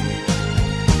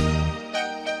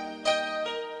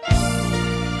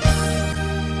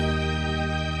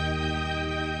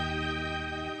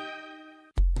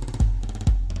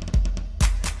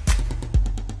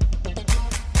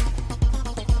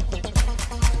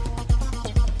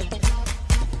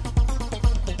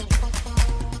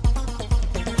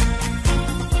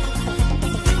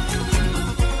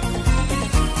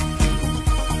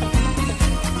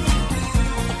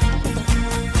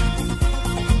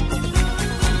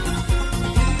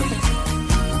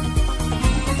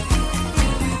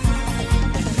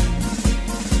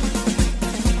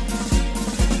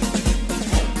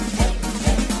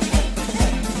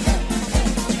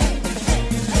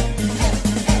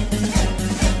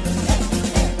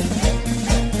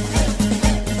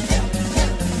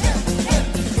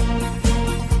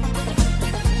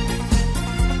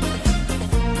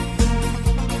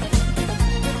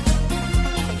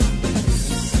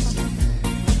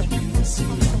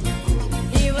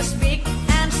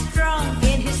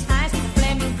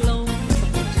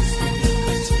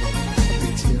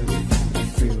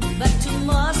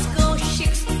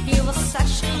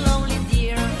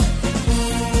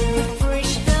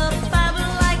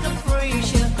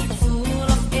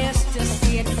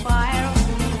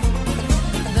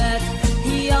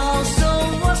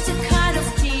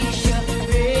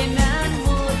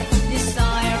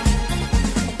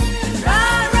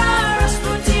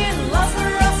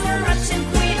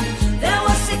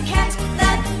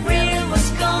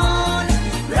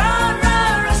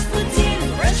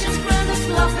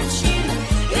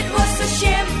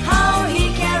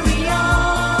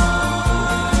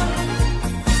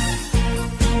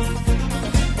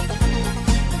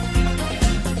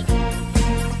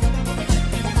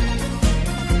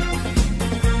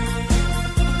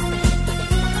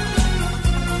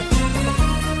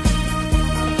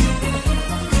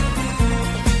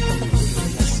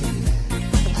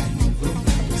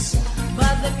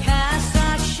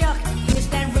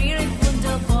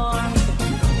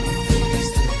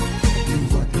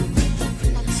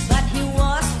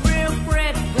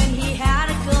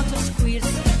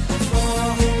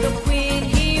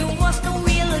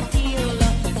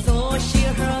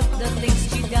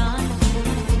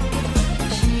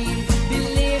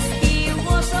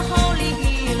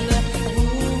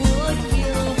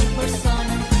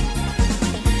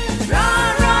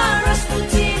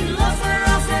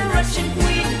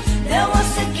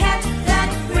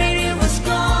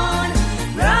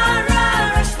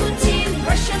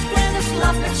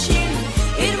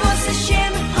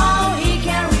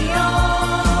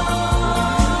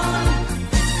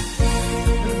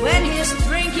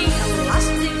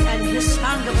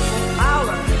 wonderful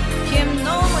power came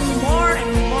knowing more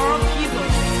and more people.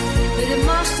 They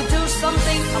must do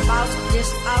something about this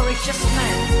outrageous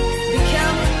man.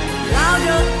 Become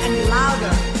louder and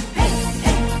louder. Hey,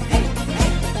 hey, hey, hey,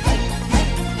 hey,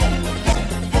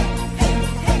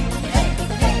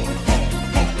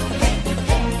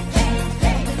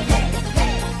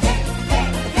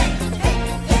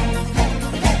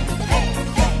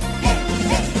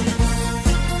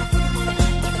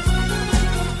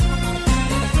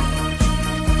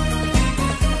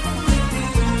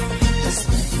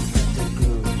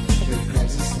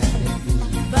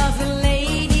 Buffy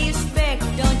ladies beg,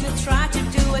 don't you try to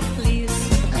do it, please.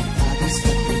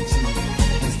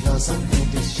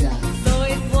 Though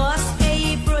it was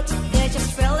a brute, they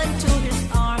just fell into his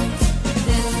arms.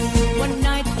 Then one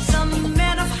night, some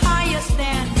men of higher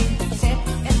standing set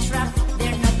a trap,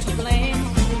 they're not to blame.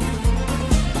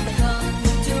 Come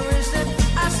to reason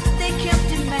us, they kept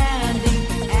demanding,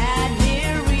 and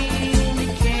here really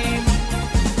came.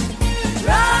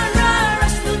 Run, run,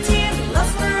 Rasputin,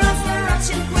 love for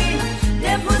Russian queen.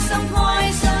 They put some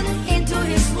poison into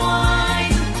his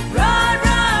wine. Run,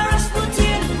 run,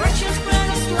 Rasputin, Russia's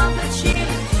greatest love machine.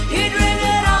 He drank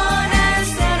it on and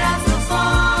set us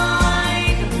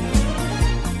afire.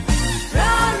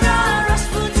 Run, run,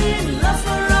 Rasputin, love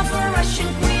for Russian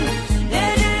queen.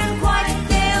 They didn't quite,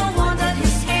 they wanted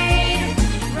his head.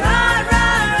 Run,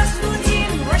 run, Rasputin,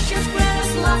 Russia's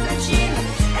greatest love machine.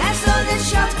 And so they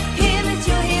shot him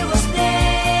until he was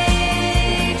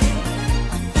dead.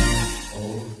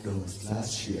 Oh, those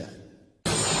last shit.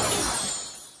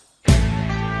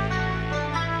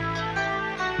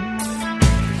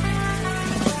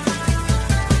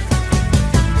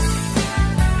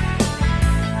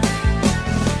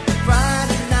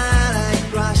 Friday night I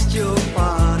crashed your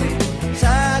party.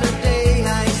 Saturday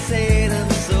I said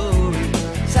I'm sorry.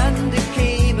 Sunday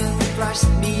came and crashed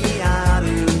me out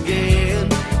again.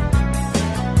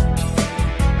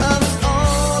 I was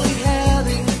only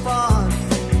having fun,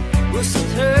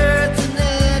 wasn't hurting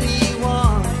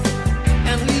anyone,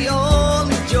 and we all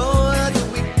enjoyed the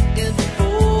weekend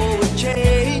before we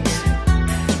changed.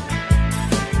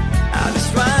 I was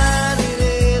riding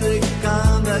in a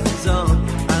combat zone.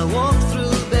 I walked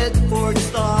through Bedford,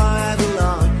 started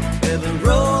along, and I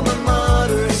rode my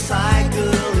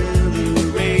motorcycle in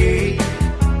the rain.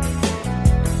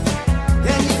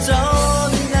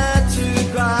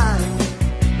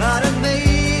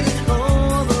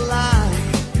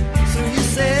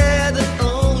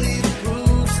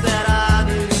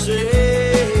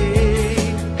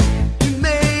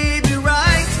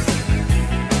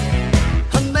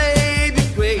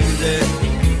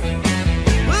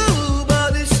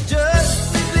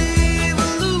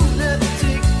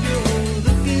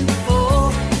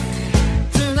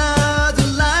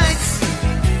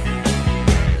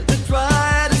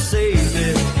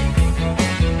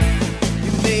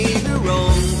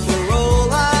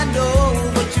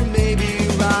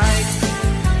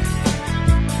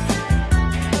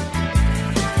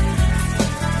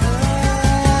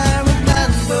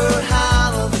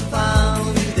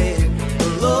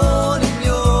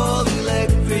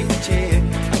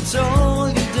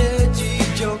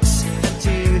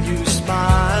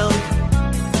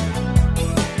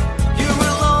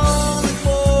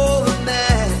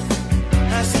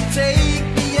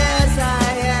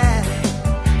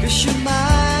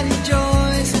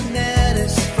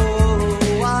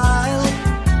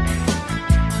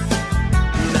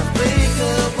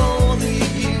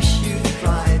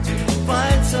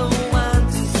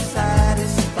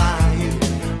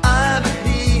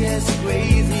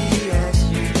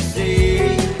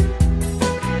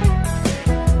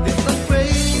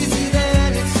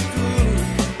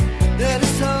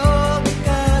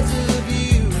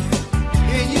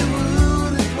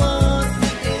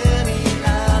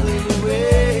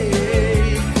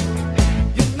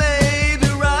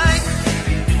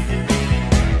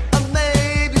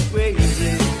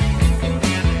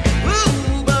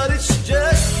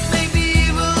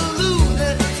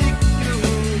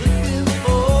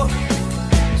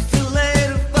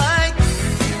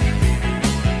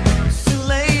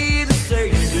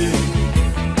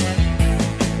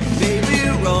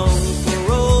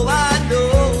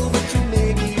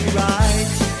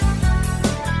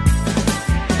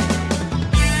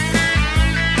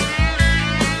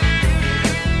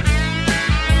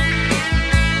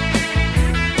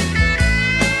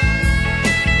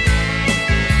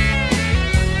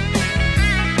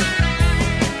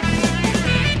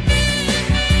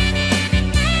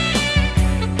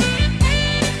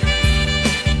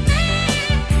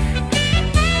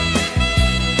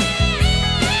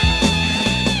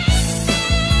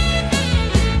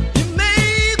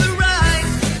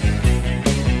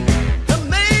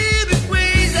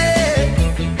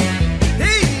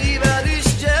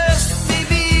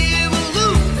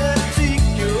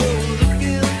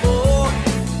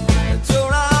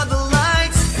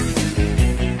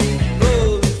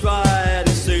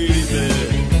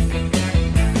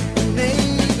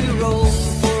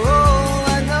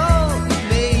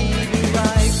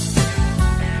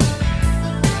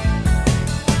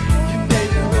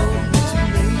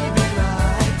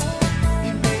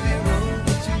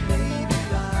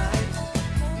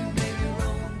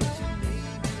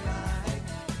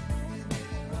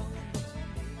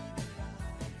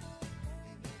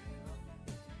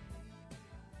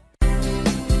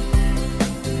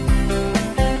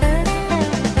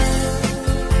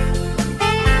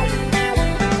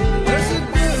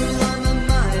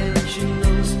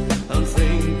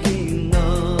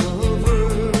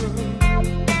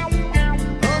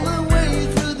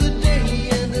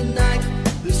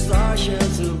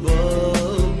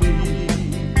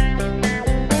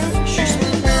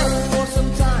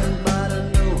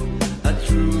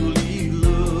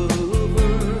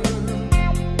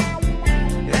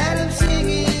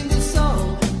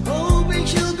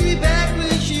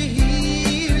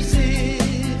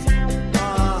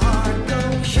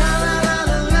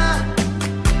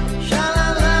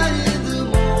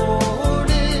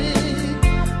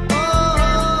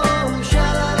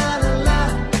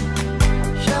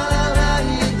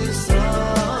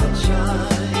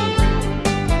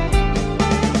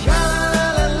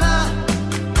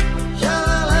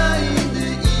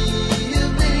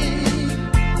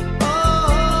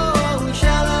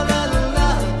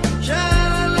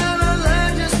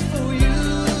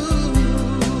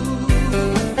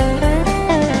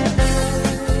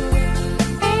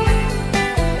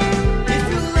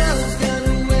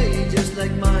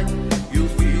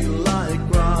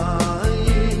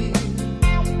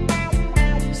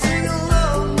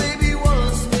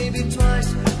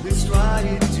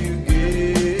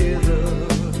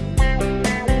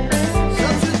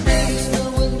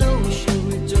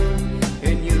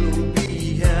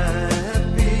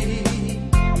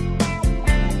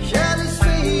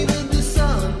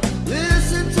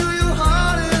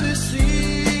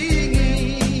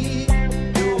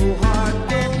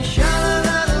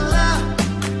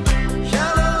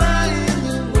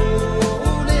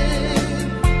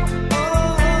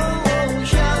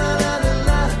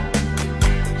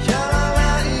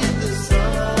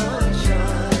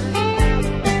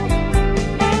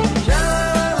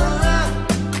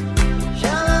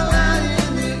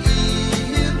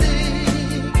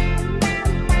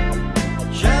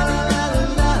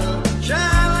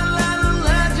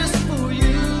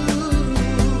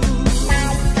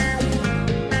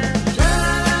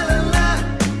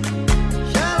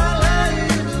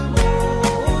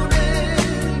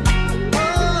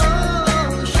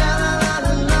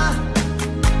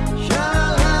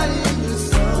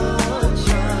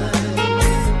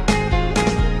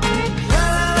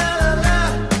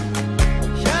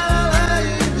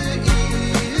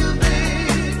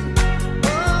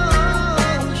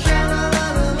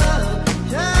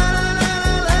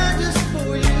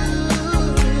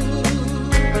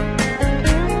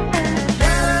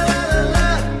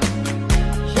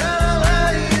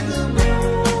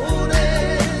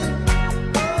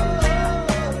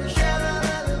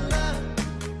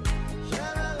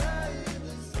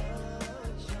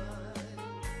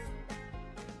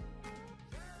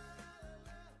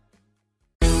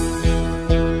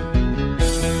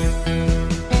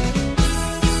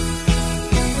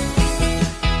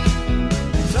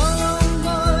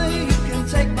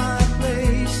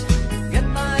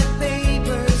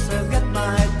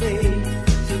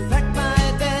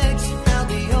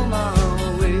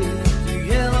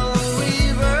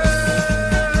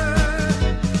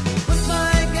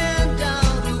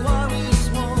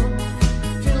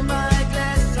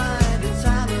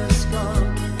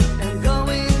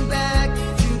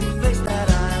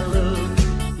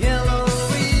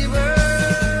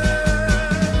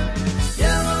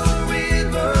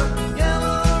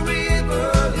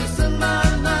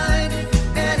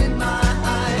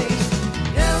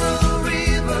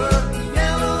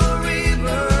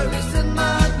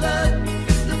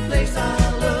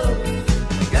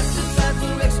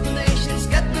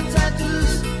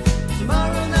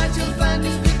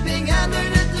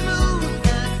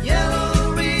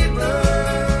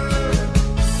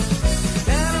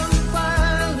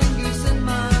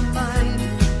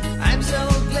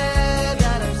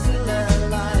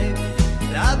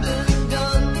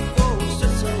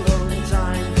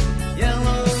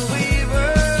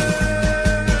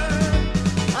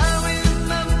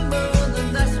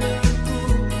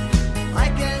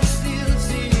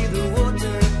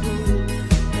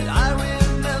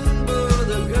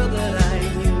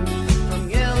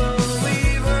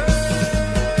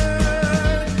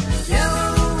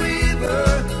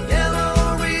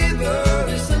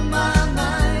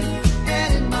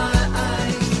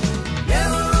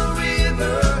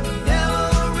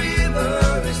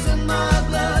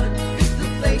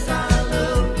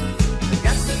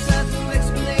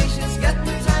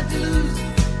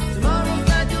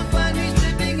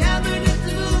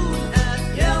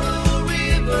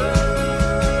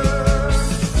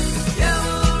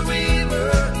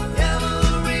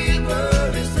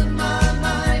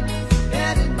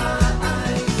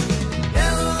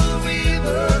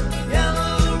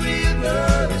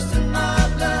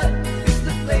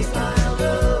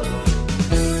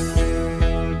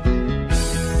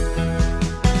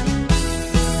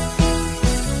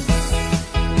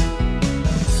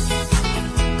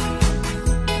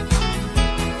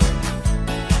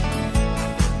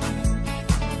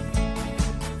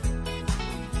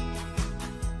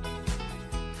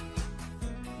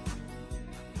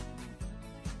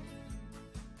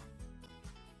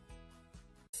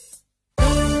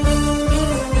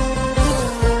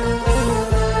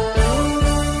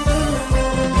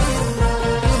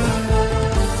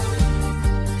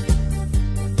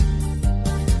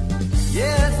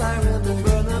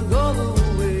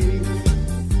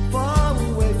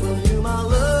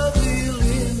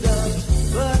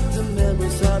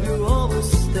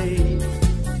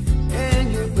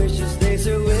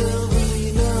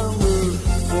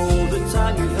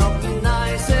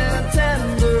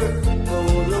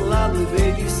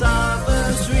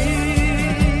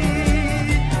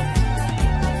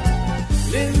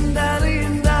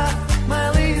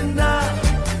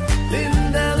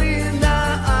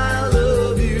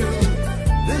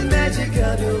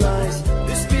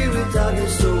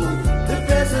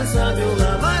 presence of your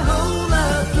love my whole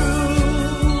life through.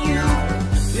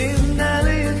 Linda,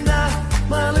 Linda,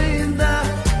 my Linda,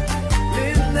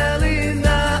 Linda,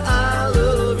 Linda, I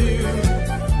love you.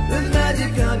 The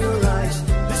magic of your eyes,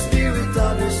 the spirit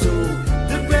of your soul,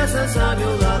 the presence of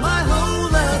your love my whole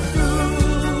life through.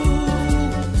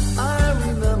 I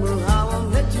remember how I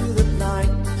met you that night.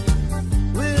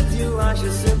 With your eyes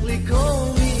you simply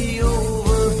called me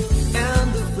over,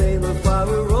 and the flame of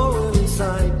fire roaring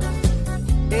inside.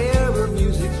 Air of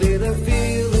music laid a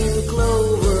feeling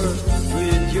clover.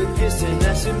 With your kissing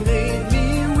as you made me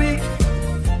weak,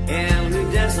 and we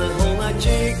danced the whole night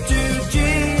cheek to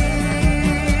cheek.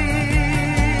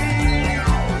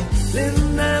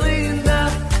 Linda, Linda,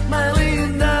 my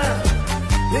Linda,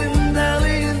 Linda,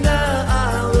 Linda, I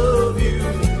love you.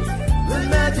 The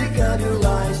magic of your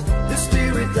eyes, the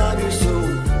spirit of your soul,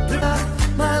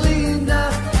 my Linda,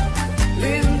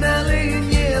 Linda,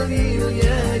 Linda, yeah,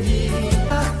 yeah, yeah.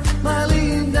 My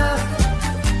Linda,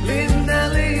 Linda,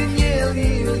 Linda, yeah,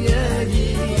 yeah,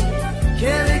 yeah.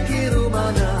 Quero que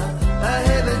humana, I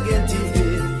haven't get TV,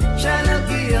 shine up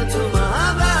to my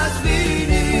heart,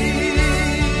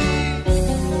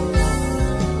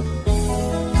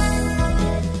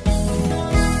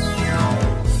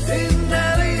 Linda,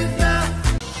 Linda.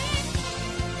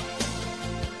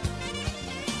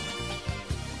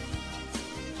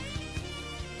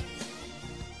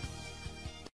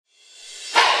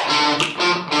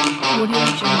 Audio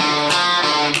Jungle.